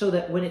 so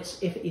that when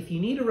if you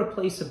need to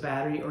replace a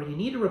battery or you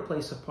need to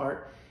replace a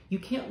part, you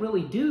can't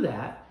really do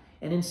that,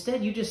 and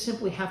instead you just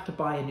simply have to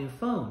buy a new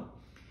phone.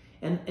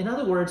 And in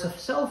other words, a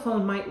cell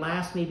phone might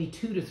last maybe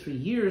 2 to 3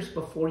 years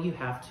before you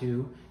have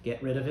to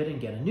get rid of it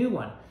and get a new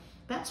one.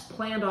 That's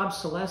planned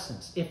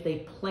obsolescence. If they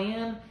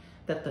plan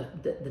that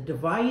the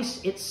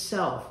device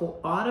itself will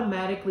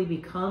automatically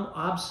become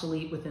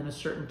obsolete within a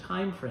certain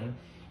time frame,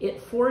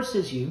 it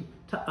forces you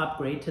to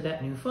upgrade to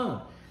that new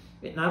phone.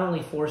 It not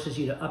only forces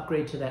you to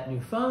upgrade to that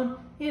new phone,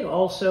 it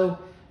also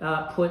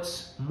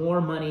puts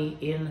more money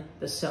in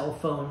the cell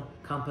phone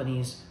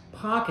company's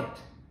pocket.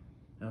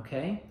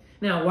 Okay?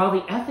 Now, while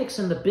the ethics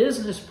and the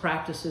business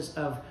practices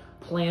of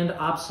planned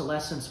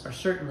obsolescence are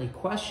certainly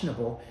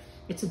questionable,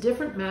 it's a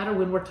different matter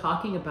when we're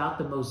talking about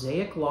the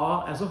Mosaic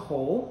Law as a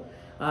whole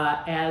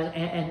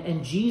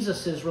and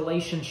Jesus'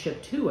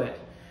 relationship to it.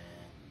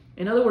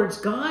 In other words,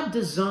 God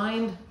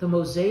designed the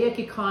Mosaic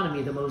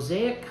economy, the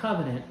Mosaic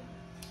covenant,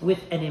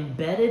 with an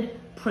embedded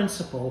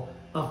principle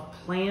of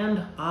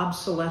planned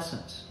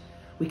obsolescence.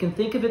 We can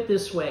think of it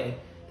this way,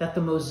 that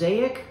the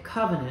Mosaic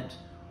covenant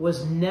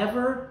was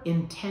never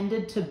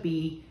intended to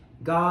be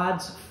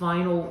God's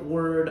final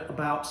word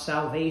about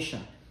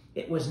salvation.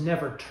 It was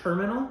never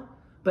terminal,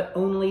 but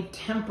only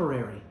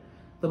temporary.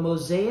 The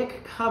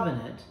Mosaic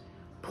covenant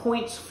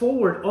points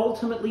forward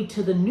ultimately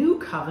to the new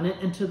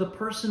covenant and to the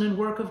person and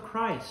work of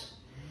Christ.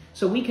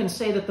 So we can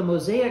say that the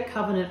Mosaic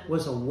covenant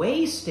was a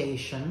way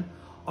station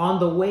on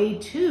the way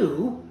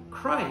to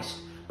Christ,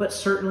 but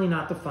certainly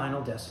not the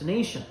final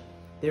destination.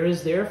 There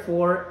is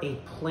therefore a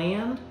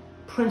planned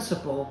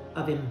principle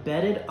of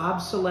embedded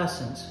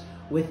obsolescence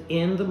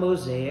within the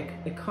Mosaic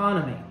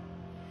economy.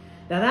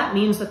 Now that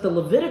means that the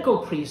Levitical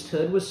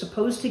priesthood was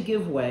supposed to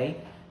give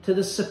way to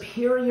the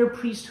superior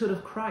priesthood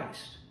of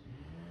Christ.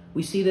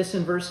 We see this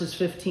in verses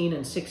 15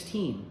 and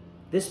 16.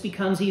 This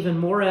becomes even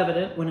more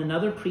evident when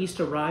another priest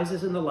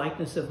arises in the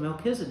likeness of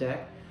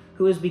Melchizedek,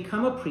 who has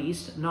become a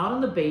priest not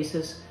on the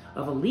basis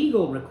of a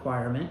legal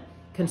requirement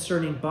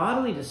concerning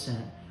bodily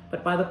descent,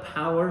 but by the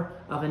power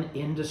of an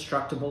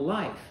indestructible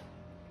life.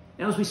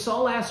 Now, as we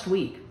saw last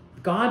week,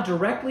 God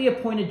directly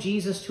appointed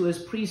Jesus to his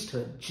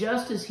priesthood,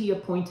 just as he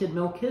appointed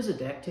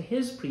Melchizedek to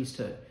his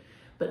priesthood.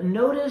 But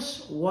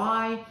notice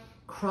why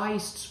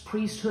Christ's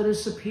priesthood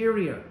is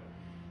superior.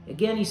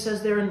 Again, he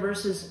says there in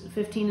verses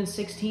 15 and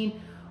 16,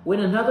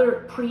 when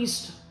another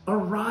priest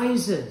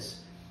arises.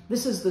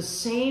 This is the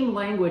same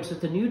language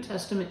that the New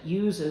Testament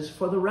uses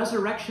for the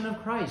resurrection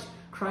of Christ.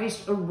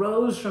 Christ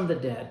arose from the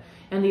dead.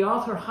 And the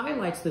author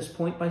highlights this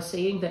point by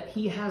saying that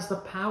he has the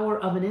power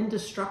of an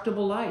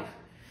indestructible life.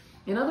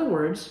 In other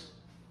words,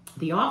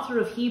 the author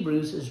of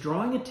Hebrews is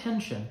drawing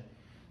attention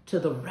to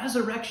the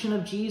resurrection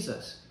of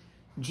Jesus.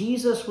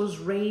 Jesus was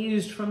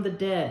raised from the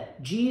dead.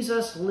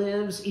 Jesus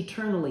lives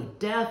eternally.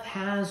 Death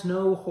has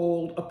no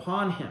hold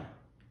upon him.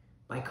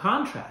 By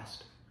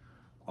contrast,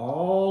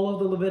 all of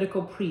the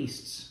Levitical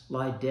priests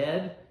lie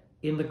dead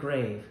in the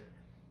grave.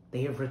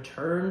 They have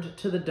returned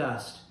to the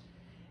dust,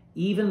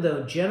 even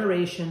though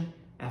generation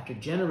after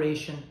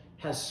generation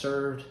has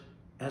served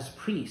as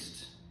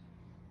priests.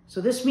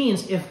 So this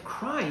means if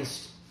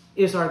Christ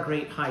is our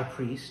great high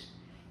priest,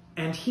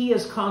 and he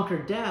has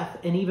conquered death,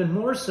 and even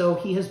more so,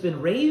 he has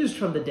been raised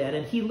from the dead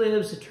and he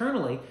lives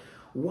eternally,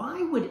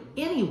 why would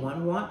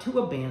anyone want to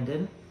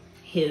abandon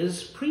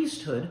his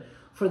priesthood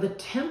for the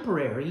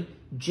temporary,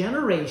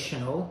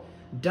 generational,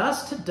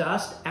 dust to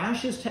dust,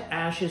 ashes to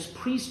ashes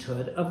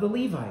priesthood of the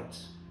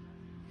Levites?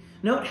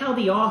 Note how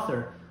the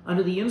author,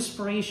 under the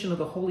inspiration of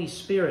the Holy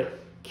Spirit,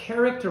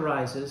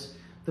 characterizes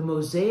the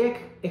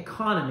Mosaic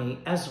economy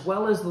as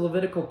well as the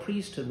Levitical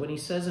priesthood when he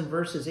says in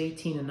verses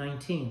 18 and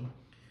 19,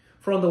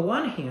 for on the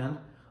one hand,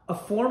 a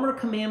former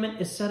commandment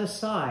is set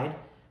aside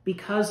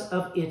because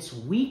of its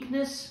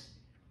weakness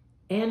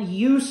and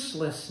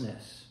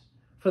uselessness,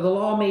 for the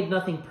law made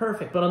nothing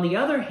perfect. But on the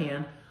other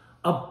hand,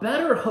 a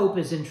better hope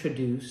is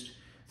introduced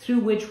through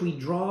which we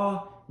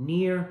draw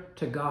near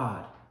to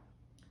God.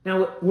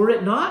 Now, were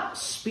it not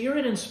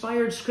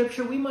Spirit-inspired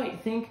scripture, we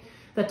might think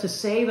that to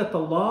say that the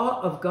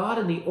law of God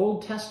in the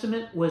Old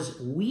Testament was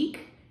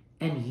weak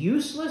and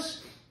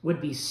useless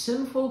would be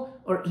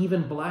sinful or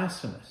even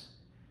blasphemous.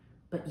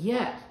 But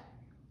yet,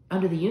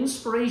 under the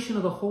inspiration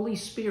of the Holy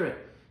Spirit,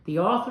 the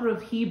author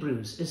of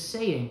Hebrews is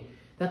saying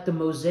that the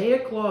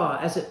Mosaic law,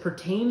 as it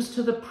pertains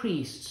to the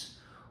priests,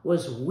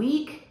 was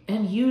weak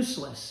and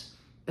useless,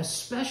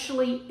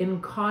 especially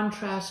in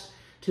contrast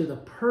to the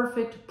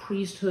perfect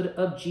priesthood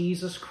of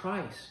Jesus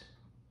Christ.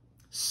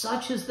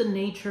 Such is the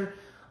nature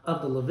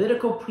of the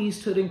Levitical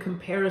priesthood in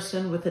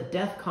comparison with the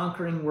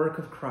death-conquering work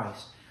of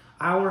Christ,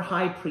 our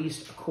high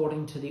priest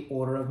according to the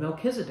order of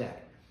Melchizedek.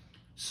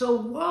 So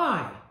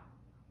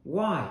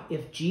why,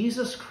 if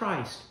Jesus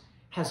Christ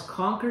has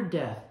conquered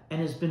death and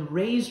has been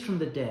raised from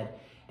the dead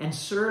and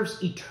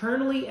serves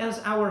eternally as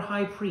our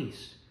high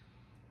priest,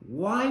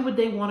 Why would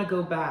they want to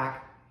go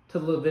back to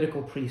the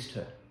Levitical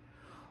priesthood?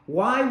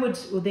 Why would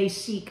they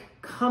seek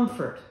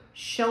comfort,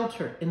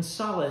 shelter, and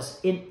solace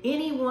in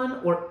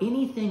anyone or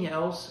anything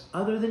else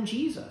other than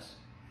Jesus?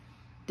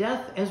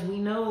 Death, as we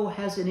know,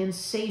 has an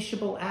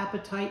insatiable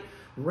appetite,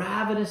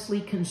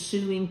 ravenously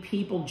consuming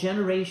people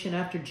generation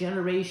after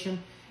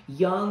generation,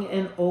 young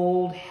and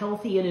old,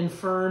 healthy and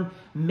infirm,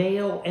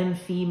 male and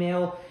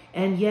female.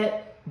 And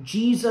yet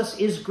Jesus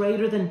is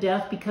greater than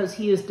death because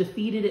he has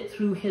defeated it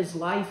through his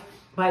life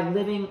by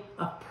living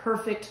a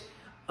perfect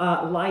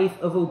life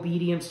of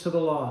obedience to the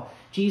law.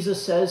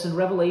 Jesus says in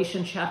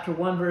Revelation chapter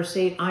 1, verse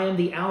 8, I am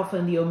the Alpha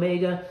and the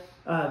Omega,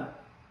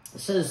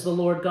 says the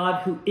Lord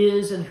God, who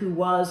is and who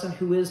was and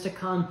who is to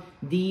come,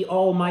 the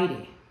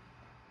Almighty.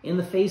 In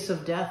the face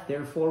of death,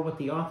 therefore, what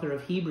the author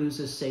of Hebrews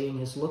is saying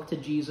is, look to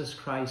Jesus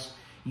Christ,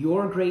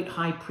 your great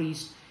high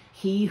priest,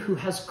 he who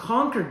has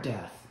conquered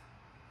death.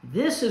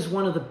 This is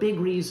one of the big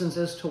reasons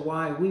as to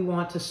why we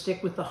want to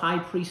stick with the high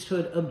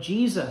priesthood of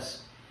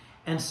Jesus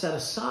and set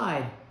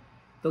aside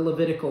the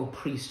Levitical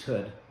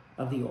priesthood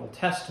of the Old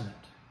Testament.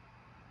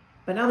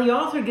 But now the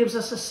author gives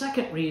us a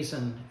second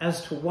reason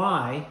as to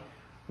why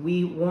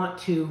we want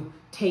to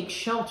take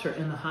shelter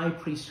in the high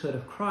priesthood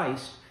of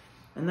Christ,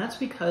 and that's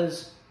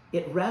because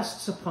it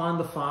rests upon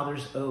the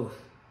Father's oath.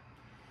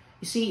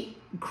 You see,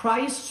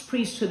 Christ's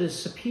priesthood is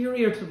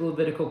superior to the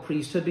Levitical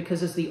priesthood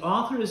because, as the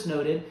author has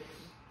noted,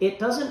 it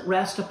doesn't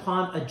rest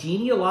upon a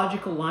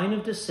genealogical line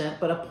of descent,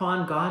 but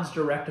upon God's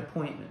direct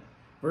appointment.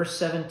 Verse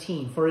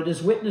 17, for it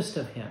is witnessed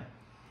of him,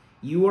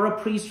 you are a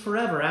priest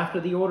forever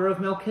after the order of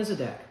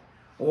Melchizedek.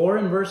 Or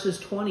in verses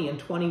 20 and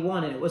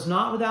 21, and it was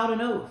not without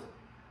an oath,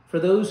 for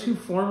those who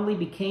formerly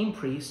became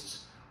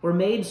priests were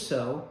made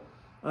such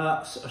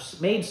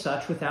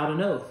without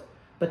an oath.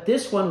 But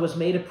this one was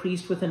made a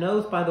priest with an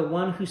oath by the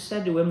one who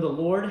said to him, the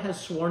Lord has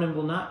sworn and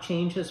will not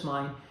change his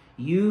mind.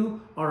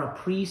 You are a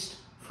priest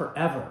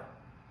forever.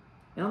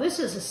 Now this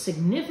is a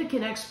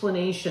significant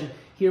explanation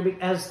here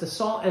as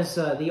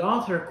the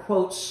author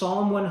quotes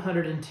Psalm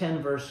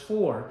 110 verse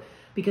 4,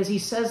 because he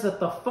says that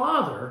the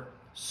Father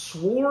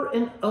swore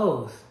an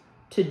oath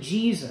to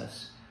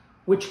Jesus,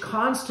 which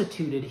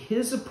constituted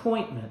his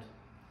appointment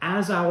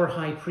as our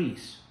high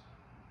priest.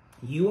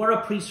 You are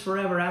a priest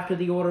forever after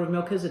the order of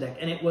Melchizedek,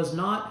 and it was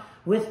not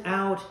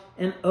without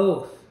an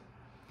oath.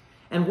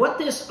 And what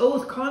this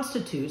oath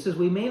constitutes is,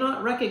 we may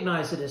not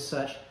recognize it as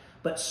such,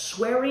 but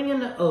swearing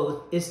an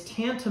oath is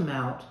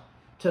tantamount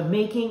to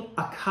making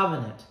a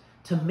covenant,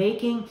 to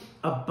making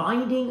a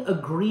binding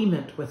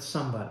agreement with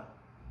somebody.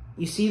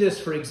 You see this,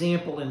 for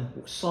example, in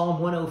Psalm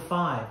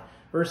 105,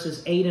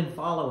 verses 8 and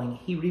following.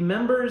 He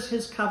remembers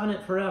his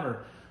covenant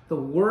forever, the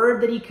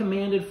word that he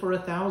commanded for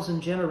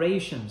 1,000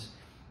 generations,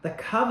 the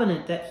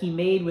covenant that he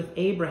made with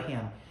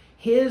Abraham,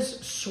 his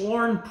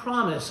sworn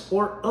promise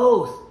or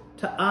oath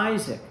to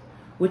Isaac,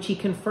 which he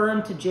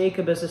confirmed to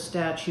Jacob as a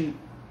statute,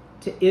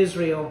 to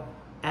Israel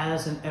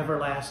as an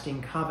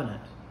everlasting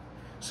covenant.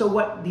 So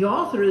what the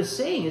author is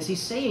saying is,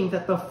 he's saying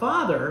that the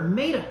Father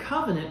made a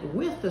covenant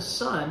with the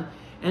Son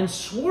and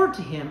swore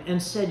to him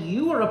and said,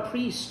 you are a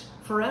priest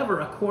forever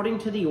according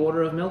to the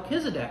order of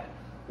Melchizedek.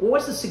 Well,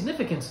 what's the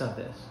significance of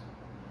this?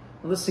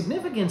 Well, the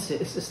significance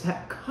is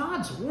that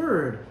God's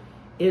word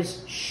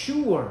is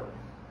sure,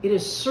 it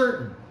is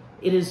certain,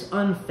 it is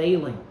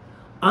unfailing.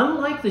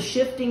 Unlike the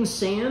shifting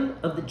sand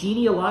of the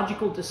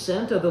genealogical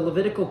descent of the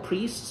Levitical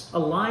priests, a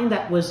line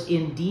that was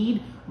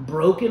indeed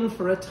broken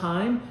for a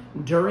time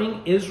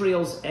during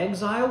Israel's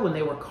exile when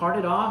they were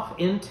carted off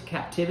into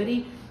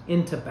captivity,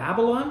 into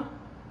Babylon,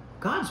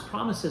 God's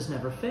promises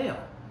never fail.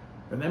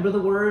 Remember the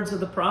words of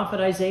the prophet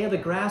Isaiah, the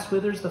grass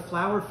withers, the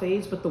flower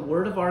fades, but the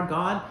word of our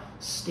God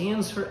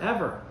stands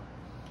forever.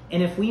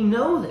 And if we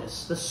know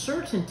this, the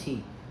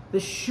certainty, the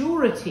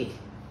surety,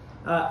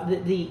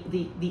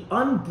 the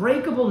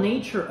unbreakable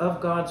nature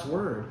of God's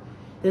word,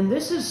 then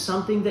this is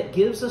something that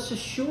gives us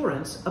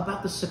assurance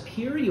about the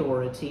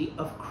superiority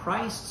of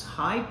Christ's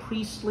high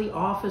priestly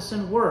office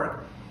and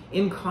work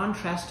in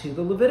contrast to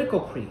the Levitical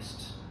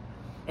priests.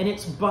 And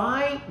it's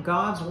by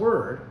God's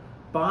word,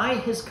 by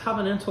his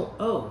covenantal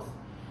oath,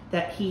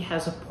 that he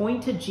has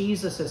appointed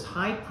Jesus as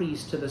high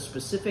priest to the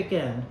specific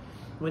end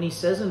when he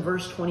says in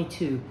verse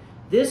 22,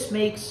 this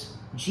makes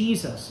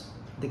Jesus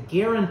the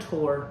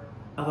guarantor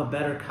of a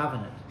better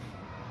covenant.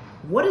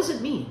 What does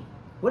it mean?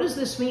 What does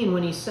this mean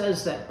when he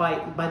says that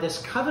by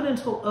this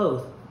covenantal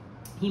oath,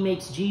 he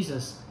makes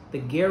Jesus the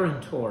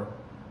guarantor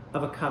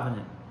of a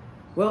covenant?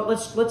 Well,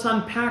 let's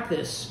unpack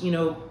this,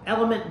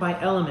 element by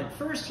element.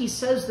 First, he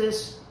says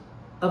this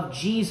of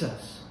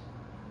Jesus.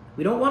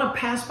 We don't want to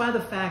pass by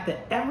the fact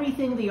that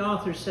everything the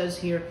author says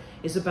here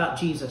is about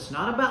Jesus,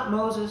 not about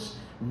Moses,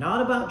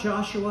 not about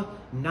Joshua,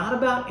 not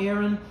about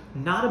Aaron,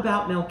 not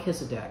about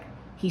Melchizedek.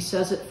 He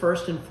says it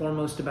first and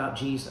foremost about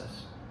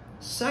Jesus.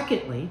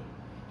 Secondly,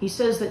 he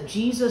says that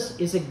Jesus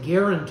is a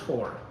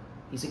guarantor.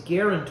 He's a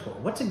guarantor.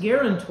 What's a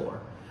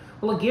guarantor?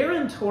 Well, a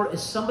guarantor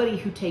is somebody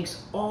who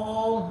takes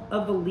all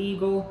of the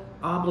legal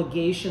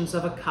obligations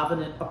of a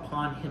covenant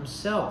upon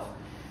himself.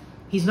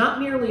 He's not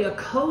merely a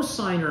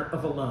co-signer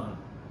of a loan.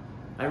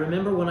 I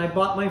remember when I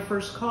bought my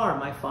first car,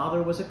 my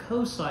father was a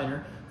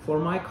co-signer for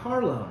my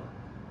car loan.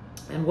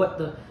 And what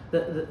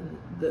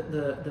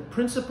the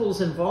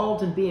principles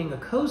involved in being a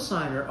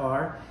co-signer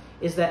are,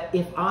 is that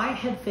if I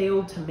had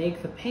failed to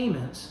make the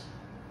payments,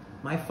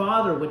 my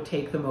father would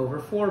take them over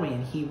for me,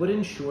 and he would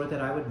ensure that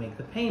I would make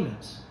the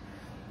payments.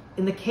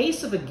 In the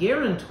case of a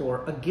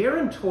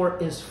guarantor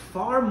is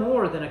far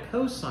more than a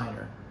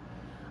co-signer.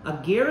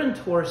 A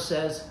guarantor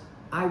says,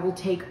 I will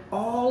take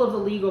all of the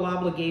legal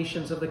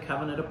obligations of the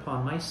covenant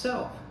upon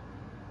myself.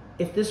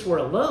 If this were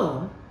a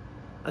loan,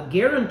 a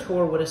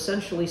guarantor would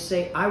essentially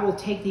say, I will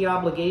take the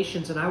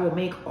obligations and I will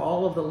make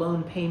all of the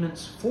loan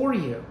payments for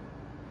you.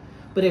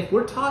 But if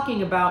we're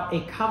talking about a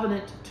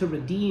covenant to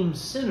redeem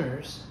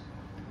sinners,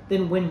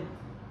 then when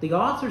the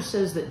author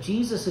says that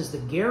Jesus is the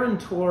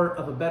guarantor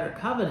of a better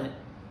covenant,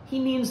 he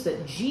means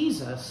that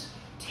Jesus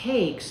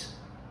takes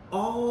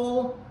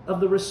all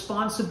of the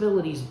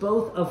responsibilities,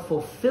 both of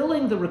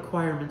fulfilling the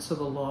requirements of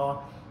the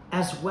law,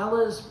 as well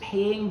as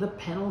paying the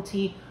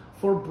penalty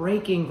for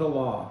breaking the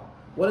law.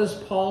 What does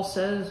Paul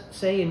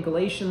say in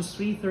Galatians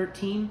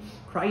 3:13?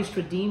 Christ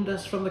redeemed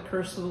us from the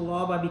curse of the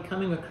law by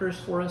becoming a curse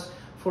for us,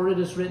 for it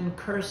is written,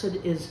 cursed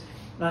is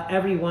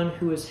everyone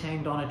who is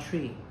hanged on a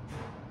tree.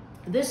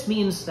 This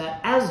means that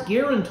as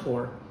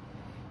guarantor,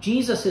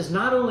 Jesus is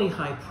not only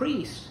high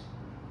priest,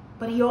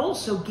 but he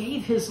also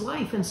gave his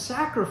life in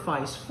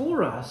sacrifice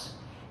for us,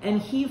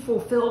 and he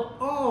fulfilled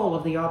all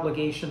of the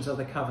obligations of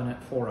the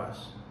covenant for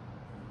us.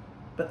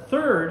 But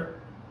third,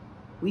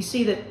 we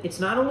see that it's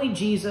not only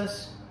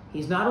Jesus,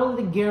 he's not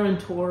only the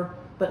guarantor,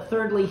 but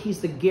thirdly,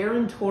 he's the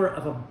guarantor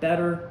of a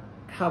better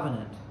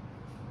covenant.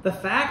 The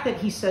fact that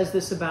he says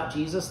this about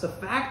Jesus, the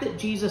fact that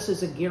Jesus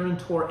is a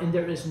guarantor and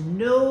there is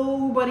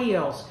nobody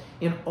else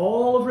in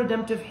all of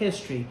redemptive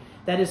history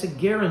that is a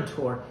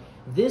guarantor,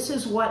 this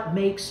is what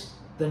makes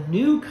the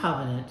new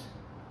covenant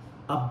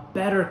a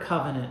better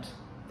covenant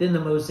than the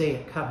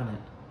Mosaic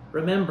covenant.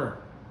 Remember,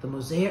 the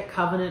Mosaic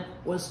covenant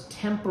was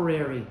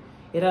temporary.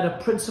 It had a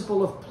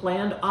principle of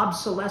planned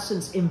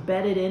obsolescence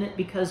embedded in it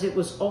because it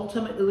was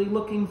ultimately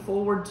looking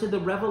forward to the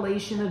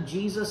revelation of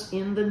Jesus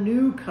in the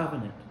new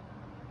covenant.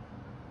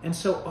 And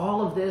so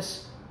all of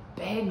this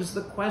begs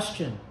the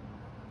question,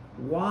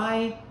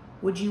 why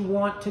would you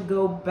want to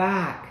go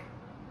back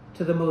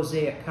to the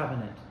Mosaic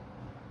covenant?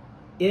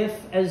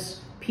 If,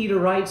 as Peter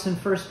writes in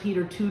 1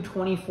 Peter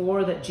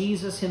 2:24, that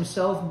Jesus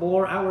himself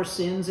bore our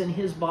sins in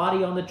his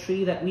body on the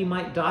tree that we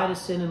might die to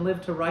sin and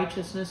live to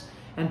righteousness,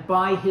 and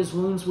by his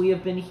wounds we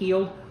have been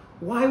healed,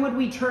 why would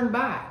we turn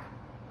back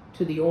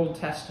to the Old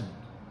Testament?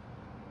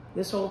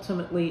 This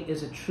ultimately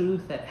is a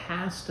truth that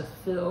has to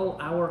fill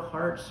our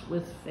hearts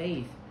with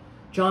faith.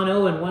 John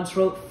Owen once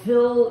wrote,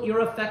 "Fill your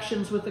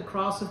affections with the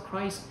cross of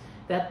Christ,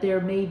 that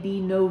there may be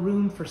no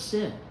room for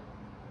sin."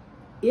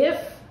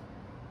 If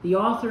the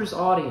author's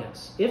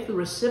audience, if the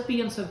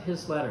recipients of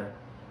his letter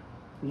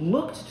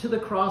looked to the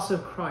cross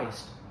of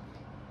Christ,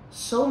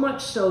 so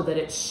much so that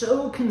it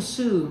so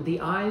consumed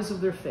the eyes of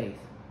their faith,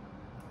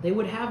 they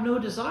would have no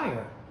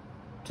desire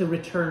to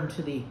return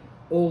to the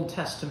Old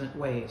Testament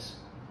ways.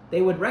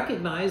 They would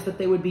recognize that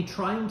they would be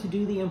trying to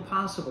do the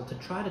impossible, to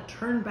try to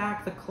turn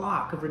back the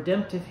clock of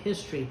redemptive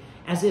history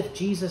as if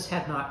Jesus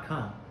had not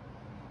come.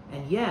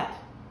 And yet,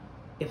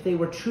 if they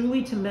were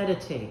truly to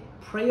meditate,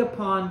 pray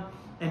upon,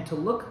 and to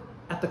look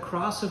at the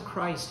cross of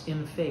Christ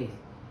in faith,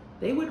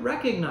 they would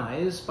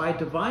recognize by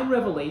divine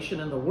revelation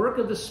and the work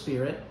of the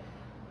Spirit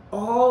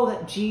all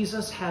that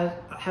Jesus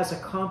has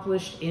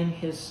accomplished in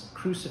his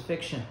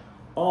crucifixion,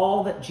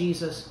 all that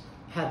Jesus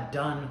had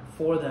done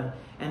for them,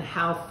 and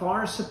how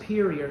far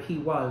superior he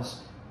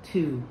was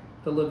to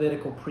the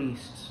Levitical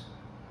priests.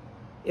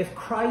 If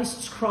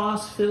Christ's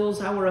cross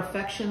fills our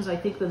affections, I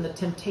think then the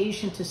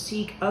temptation to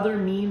seek other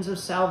means of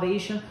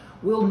salvation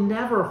will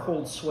never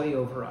hold sway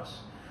over us.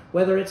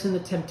 Whether it's in the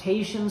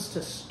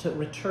temptations to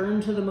return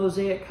to the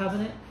Mosaic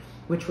covenant,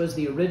 which was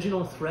the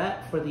original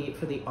threat for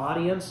the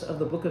audience of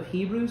the book of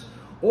Hebrews,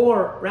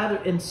 or rather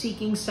in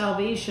seeking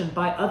salvation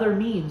by other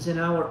means in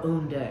our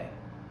own day.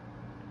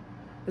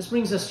 This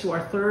brings us to our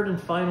third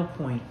and final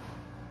point,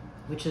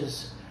 which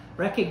is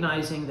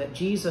recognizing that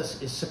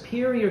Jesus is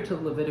superior to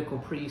the Levitical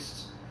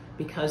priests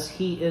because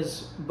he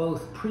is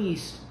both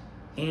priest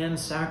and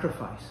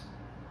sacrifice.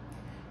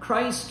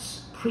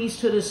 Christ's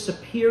priesthood is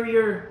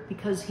superior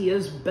because he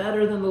is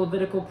better than the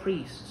Levitical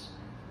priests.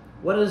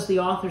 What does the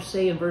author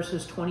say in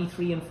verses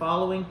 23 and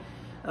following?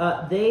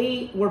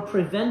 They were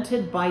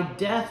prevented by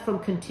death from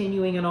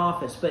continuing in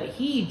office, but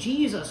he,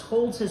 Jesus,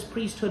 holds his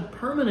priesthood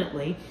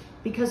permanently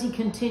because he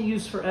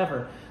continues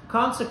forever.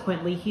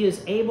 Consequently, he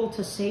is able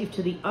to save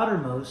to the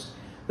uttermost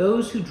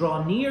those who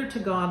draw near to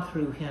God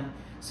through him,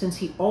 since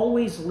he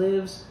always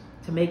lives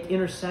to make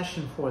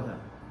intercession for them.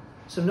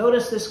 So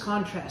notice this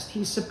contrast.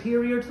 He's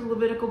superior to the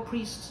Levitical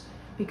priests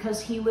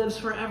because he lives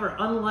forever.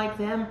 Unlike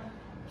them,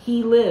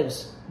 he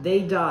lives,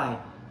 they die.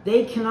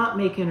 They cannot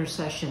make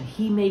intercession.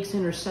 He makes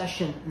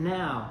intercession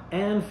now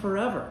and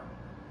forever.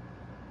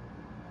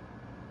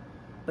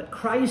 But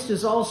Christ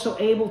is also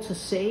able to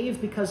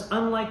save because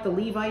unlike the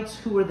Levites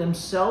who were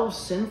themselves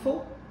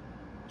sinful,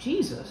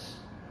 Jesus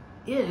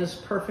is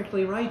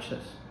perfectly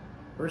righteous.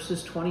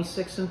 Verses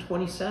 26 and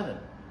 27.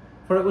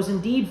 For it was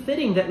indeed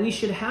fitting that we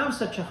should have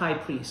such a high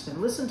priest. And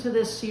listen to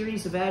this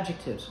series of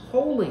adjectives.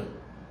 Holy,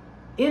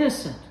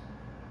 innocent,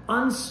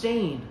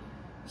 unstained,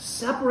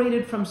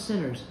 separated from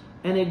sinners,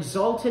 and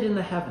exalted in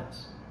the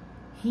heavens.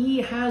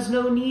 He has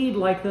no need,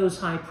 like those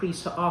high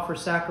priests, to offer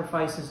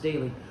sacrifices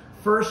daily,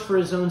 first for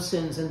his own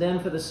sins and then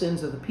for the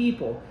sins of the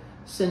people,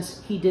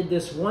 since he did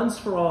this once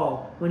for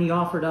all when he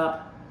offered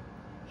up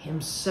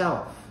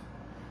himself.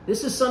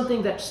 This is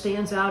something that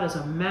stands out as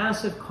a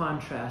massive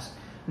contrast.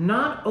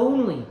 Not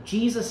only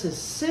Jesus'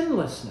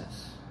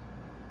 sinlessness,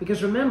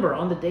 because remember,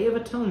 on the Day of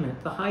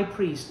Atonement, the high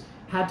priest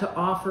had to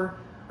offer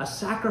a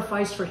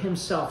sacrifice for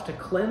himself to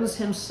cleanse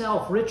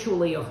himself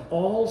ritually of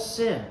all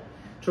sin,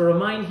 to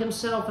remind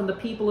himself and the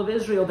people of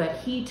Israel that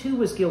he too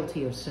was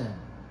guilty of sin.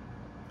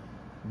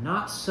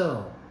 Not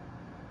so.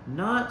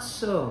 Not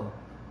so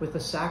with the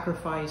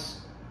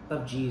sacrifice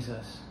of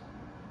Jesus.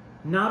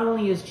 Not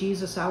only is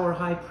Jesus our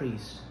high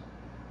priest,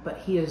 but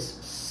he is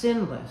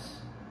sinless.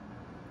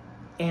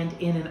 And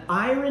in an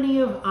irony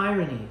of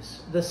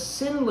ironies, the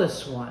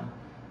sinless one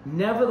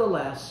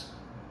nevertheless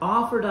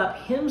offered up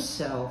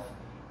himself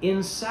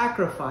in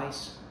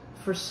sacrifice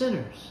for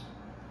sinners.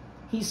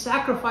 He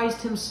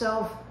sacrificed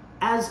himself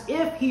as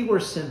if he were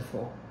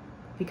sinful,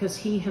 because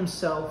he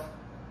himself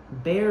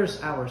bears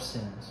our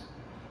sins.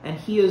 And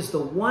he is the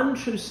one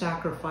true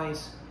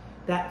sacrifice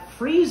that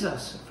frees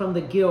us from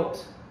the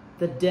guilt,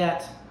 the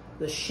debt,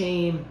 the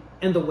shame,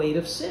 and the weight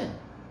of sin.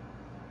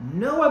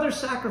 No other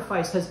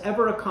sacrifice has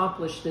ever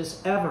accomplished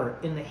this ever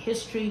in the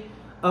history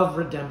of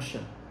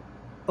redemption.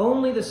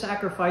 Only the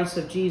sacrifice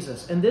of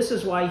Jesus. And this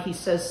is why he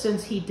says,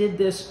 since he did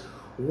this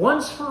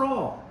once for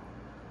all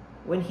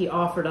when he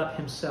offered up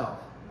himself.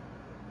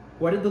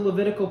 What did the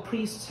Levitical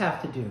priests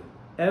have to do?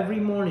 Every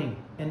morning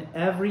and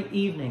every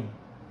evening.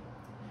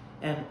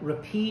 And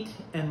repeat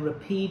and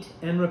repeat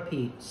and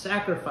repeat.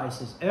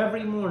 Sacrifices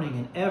every morning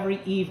and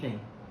every evening.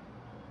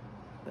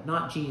 But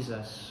not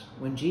Jesus.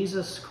 When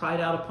Jesus cried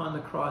out upon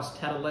the cross,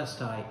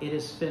 Tetelestai, it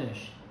is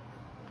finished.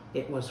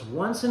 It was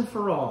once and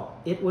for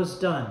all. It was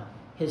done.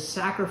 His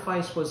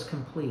sacrifice was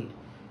complete.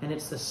 And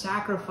it's the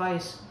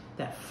sacrifice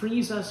that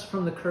frees us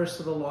from the curse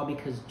of the law,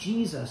 because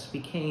Jesus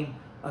became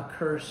a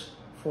curse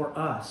for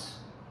us.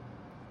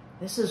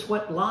 This is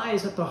what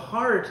lies at the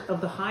heart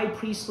of the high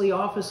priestly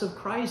office of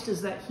Christ,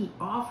 is that he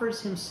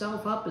offers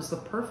himself up as the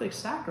perfect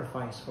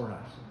sacrifice for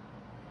us.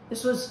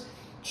 This was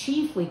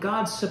chiefly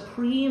God's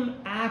supreme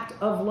act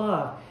of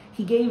love.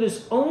 He gave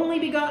his only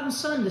begotten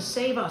Son to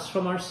save us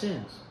from our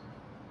sins.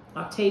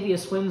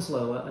 Octavius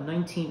Winslow, a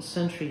 19th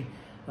century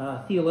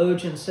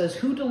theologian, says,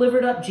 who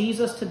delivered up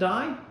Jesus to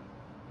die?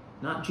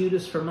 Not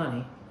Judas for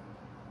money,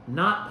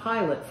 not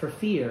Pilate for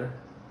fear,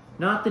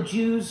 not the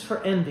Jews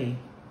for envy,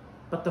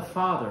 but the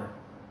Father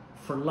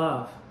for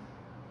love.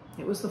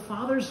 It was the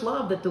Father's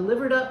love that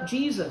delivered up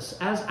Jesus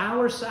as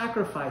our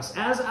sacrifice,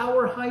 as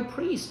our high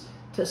priest,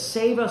 to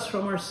save us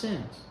from our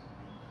sins.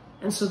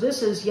 And so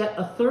this is yet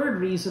a third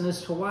reason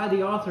as to why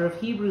the author of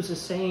Hebrews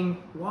is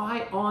saying,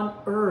 why on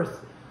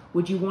earth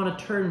would you want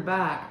to turn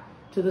back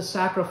to the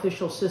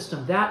sacrificial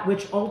system, that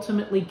which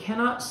ultimately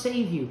cannot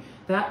save you,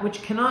 that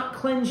which cannot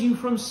cleanse you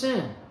from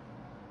sin?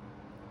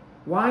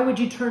 Why would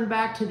you turn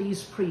back to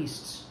these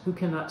priests who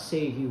cannot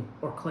save you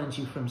or cleanse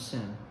you from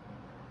sin?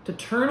 To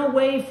turn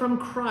away from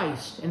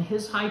Christ and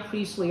his high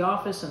priestly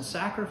office and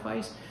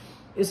sacrifice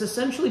is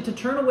essentially to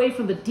turn away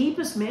from the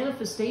deepest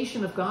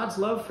manifestation of God's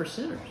love for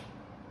sinners.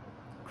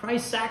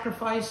 Christ's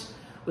sacrifice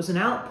was an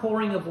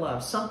outpouring of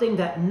love, something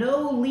that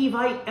no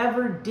Levite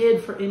ever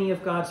did for any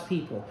of God's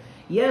people.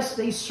 Yes,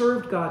 they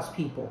served God's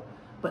people,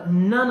 but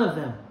none of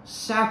them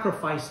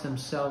sacrificed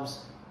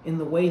themselves in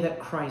the way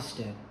that Christ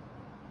did.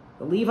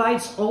 The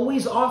Levites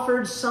always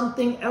offered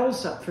something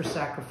else up for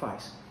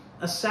sacrifice,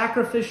 a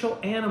sacrificial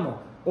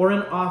animal or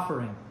an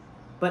offering.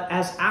 But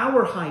as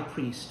our high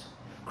priest,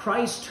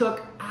 Christ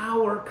took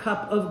our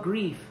cup of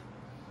grief.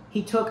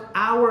 He took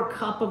our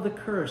cup of the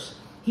curse.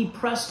 He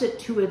pressed it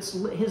to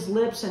his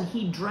lips and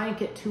he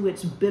drank it to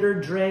its bitter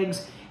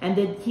dregs. And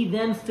he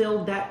then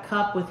filled that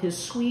cup with his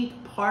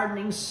sweet,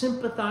 pardoning,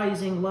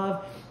 sympathizing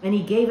love. And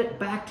he gave it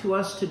back to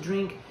us to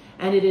drink.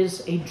 And it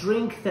is a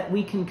drink that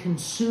we can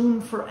consume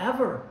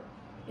forever.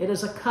 It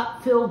is a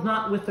cup filled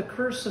not with the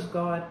curse of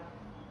God,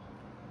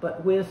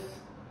 but with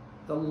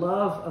the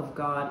love of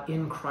God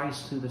in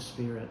Christ through the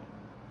Spirit.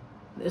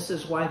 This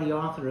is why the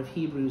author of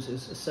Hebrews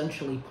is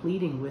essentially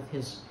pleading with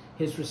his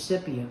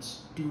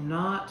recipients, do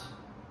not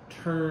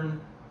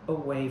turn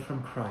away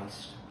from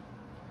Christ.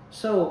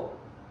 So,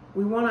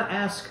 we want to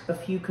ask a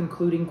few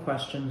concluding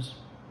questions.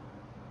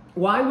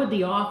 Why would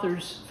the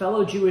author's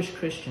fellow Jewish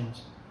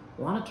Christians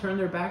want to turn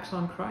their backs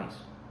on Christ?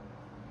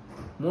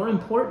 More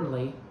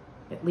importantly,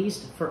 at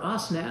least for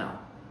us now,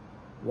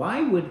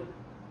 why would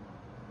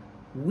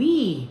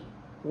we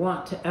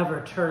want to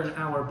ever turn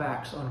our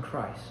backs on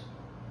Christ?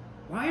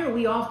 Why are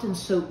we often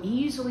so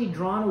easily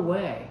drawn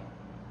away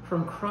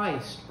from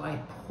Christ by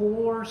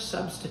poor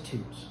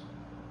substitutes?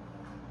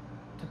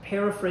 To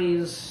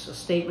paraphrase a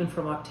statement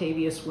from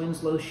Octavius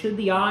Winslow, should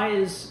the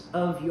eyes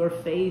of your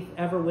faith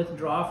ever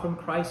withdraw from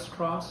Christ's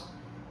cross,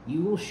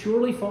 you will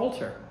surely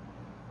falter.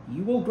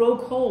 You will grow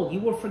cold. You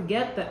will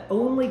forget that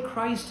only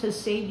Christ has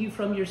saved you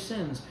from your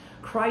sins.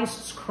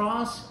 Christ's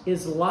cross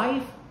is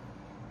life,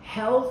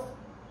 health,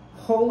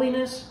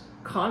 holiness,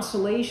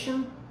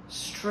 consolation,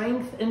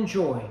 strength, and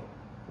joy.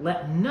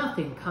 Let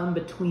nothing come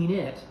between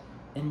it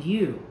and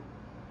you.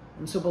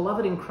 And so,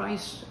 beloved in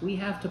Christ, we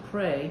have to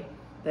pray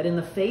that in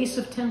the face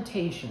of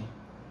temptations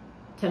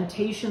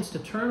to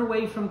turn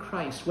away from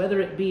Christ,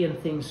 whether it be in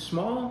things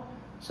small,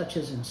 such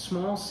as in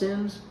small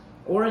sins,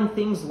 or in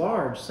things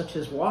large, such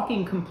as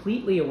walking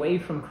completely away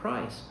from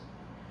Christ,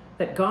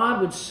 that God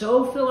would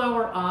so fill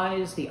our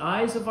eyes, the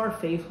eyes of our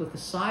faith, with the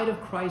sight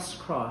of Christ's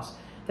cross,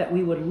 that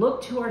we would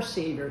look to our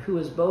Savior, who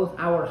is both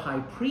our high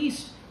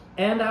priest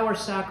and our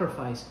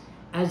sacrifice,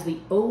 as the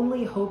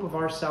only hope of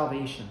our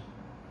salvation.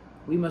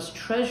 We must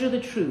treasure the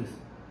truth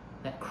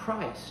that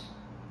Christ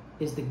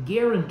is the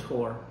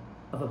guarantor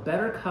of a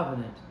better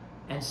covenant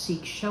and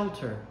seek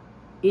shelter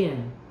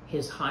in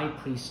his high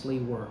priestly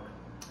work.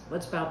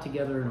 Let's bow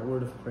together in a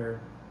word of prayer.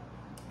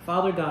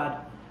 Father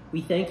God,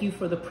 we thank you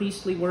for the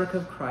priestly work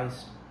of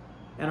Christ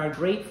and are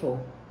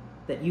grateful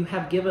that you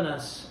have given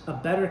us a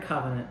better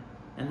covenant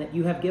and that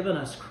you have given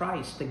us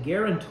Christ, the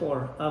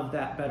guarantor of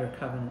that better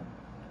covenant.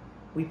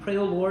 We pray,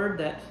 O Lord,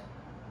 that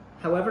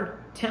however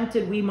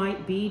tempted we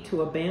might be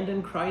to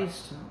abandon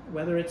Christ,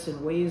 whether it's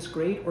in ways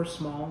great or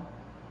small,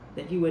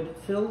 that you would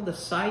fill the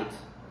sight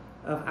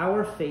of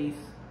our faith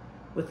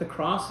with the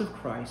cross of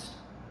Christ,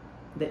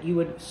 that you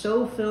would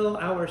so fill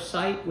our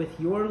sight with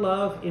your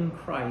love in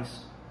Christ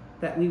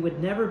that we would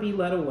never be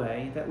led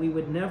away, that we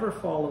would never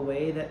fall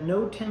away, that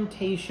no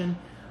temptation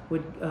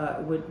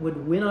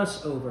would win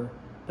us over,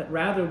 but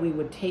rather we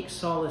would take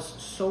solace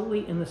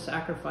solely in the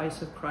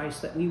sacrifice of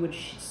Christ, that we would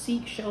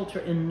seek shelter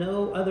in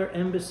no other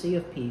embassy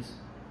of peace.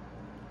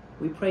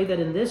 We pray that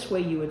in this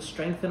way you would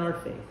strengthen our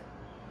faith.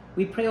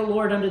 We pray, O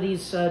Lord, under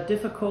these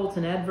difficult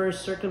and adverse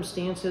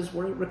circumstances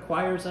where it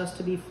requires us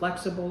to be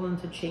flexible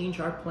and to change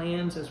our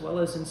plans, as well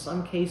as in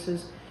some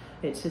cases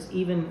it has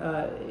even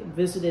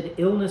visited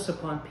illness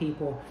upon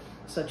people,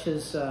 such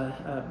as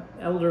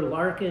Elder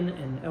Larkin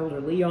and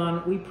Elder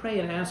Leon. We pray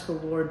and ask, O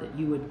Lord, that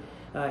you would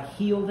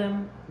heal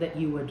them, that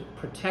you would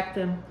protect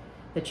them,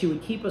 that you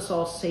would keep us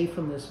all safe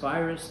from this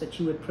virus, that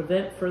you would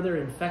prevent further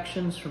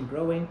infections from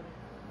growing.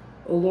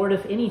 O Lord,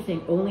 if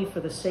anything, only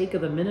for the sake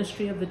of the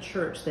ministry of the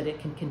church, that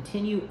it can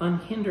continue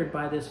unhindered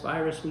by this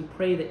virus, we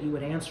pray that you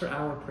would answer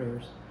our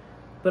prayers.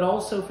 But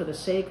also for the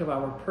sake of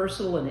our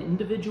personal and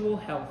individual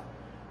health,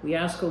 we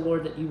ask, O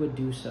Lord, that you would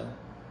do so.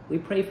 We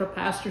pray for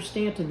Pastor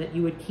Stanton, that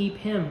you would keep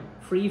him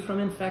free from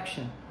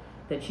infection,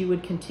 that you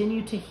would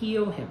continue to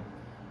heal him,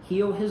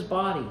 heal his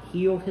body,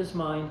 heal his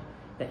mind,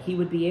 that he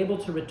would be able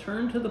to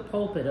return to the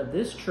pulpit of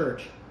this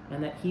church,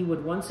 and that he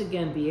would once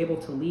again be able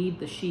to lead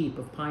the sheep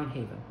of Pine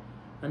Haven.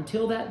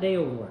 Until that day,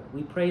 O Lord,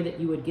 we pray that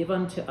you would give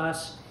unto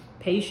us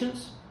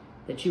patience,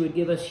 that you would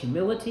give us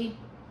humility,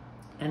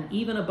 and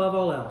even above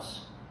all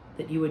else,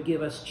 that you would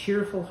give us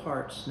cheerful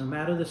hearts no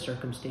matter the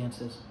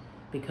circumstances,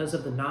 because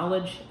of the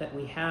knowledge that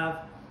we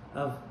have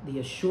of the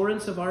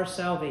assurance of our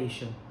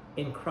salvation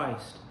in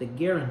Christ, the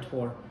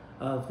guarantor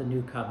of the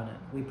new covenant.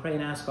 We pray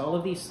and ask all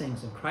of these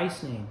things in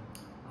Christ's name.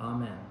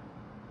 Amen.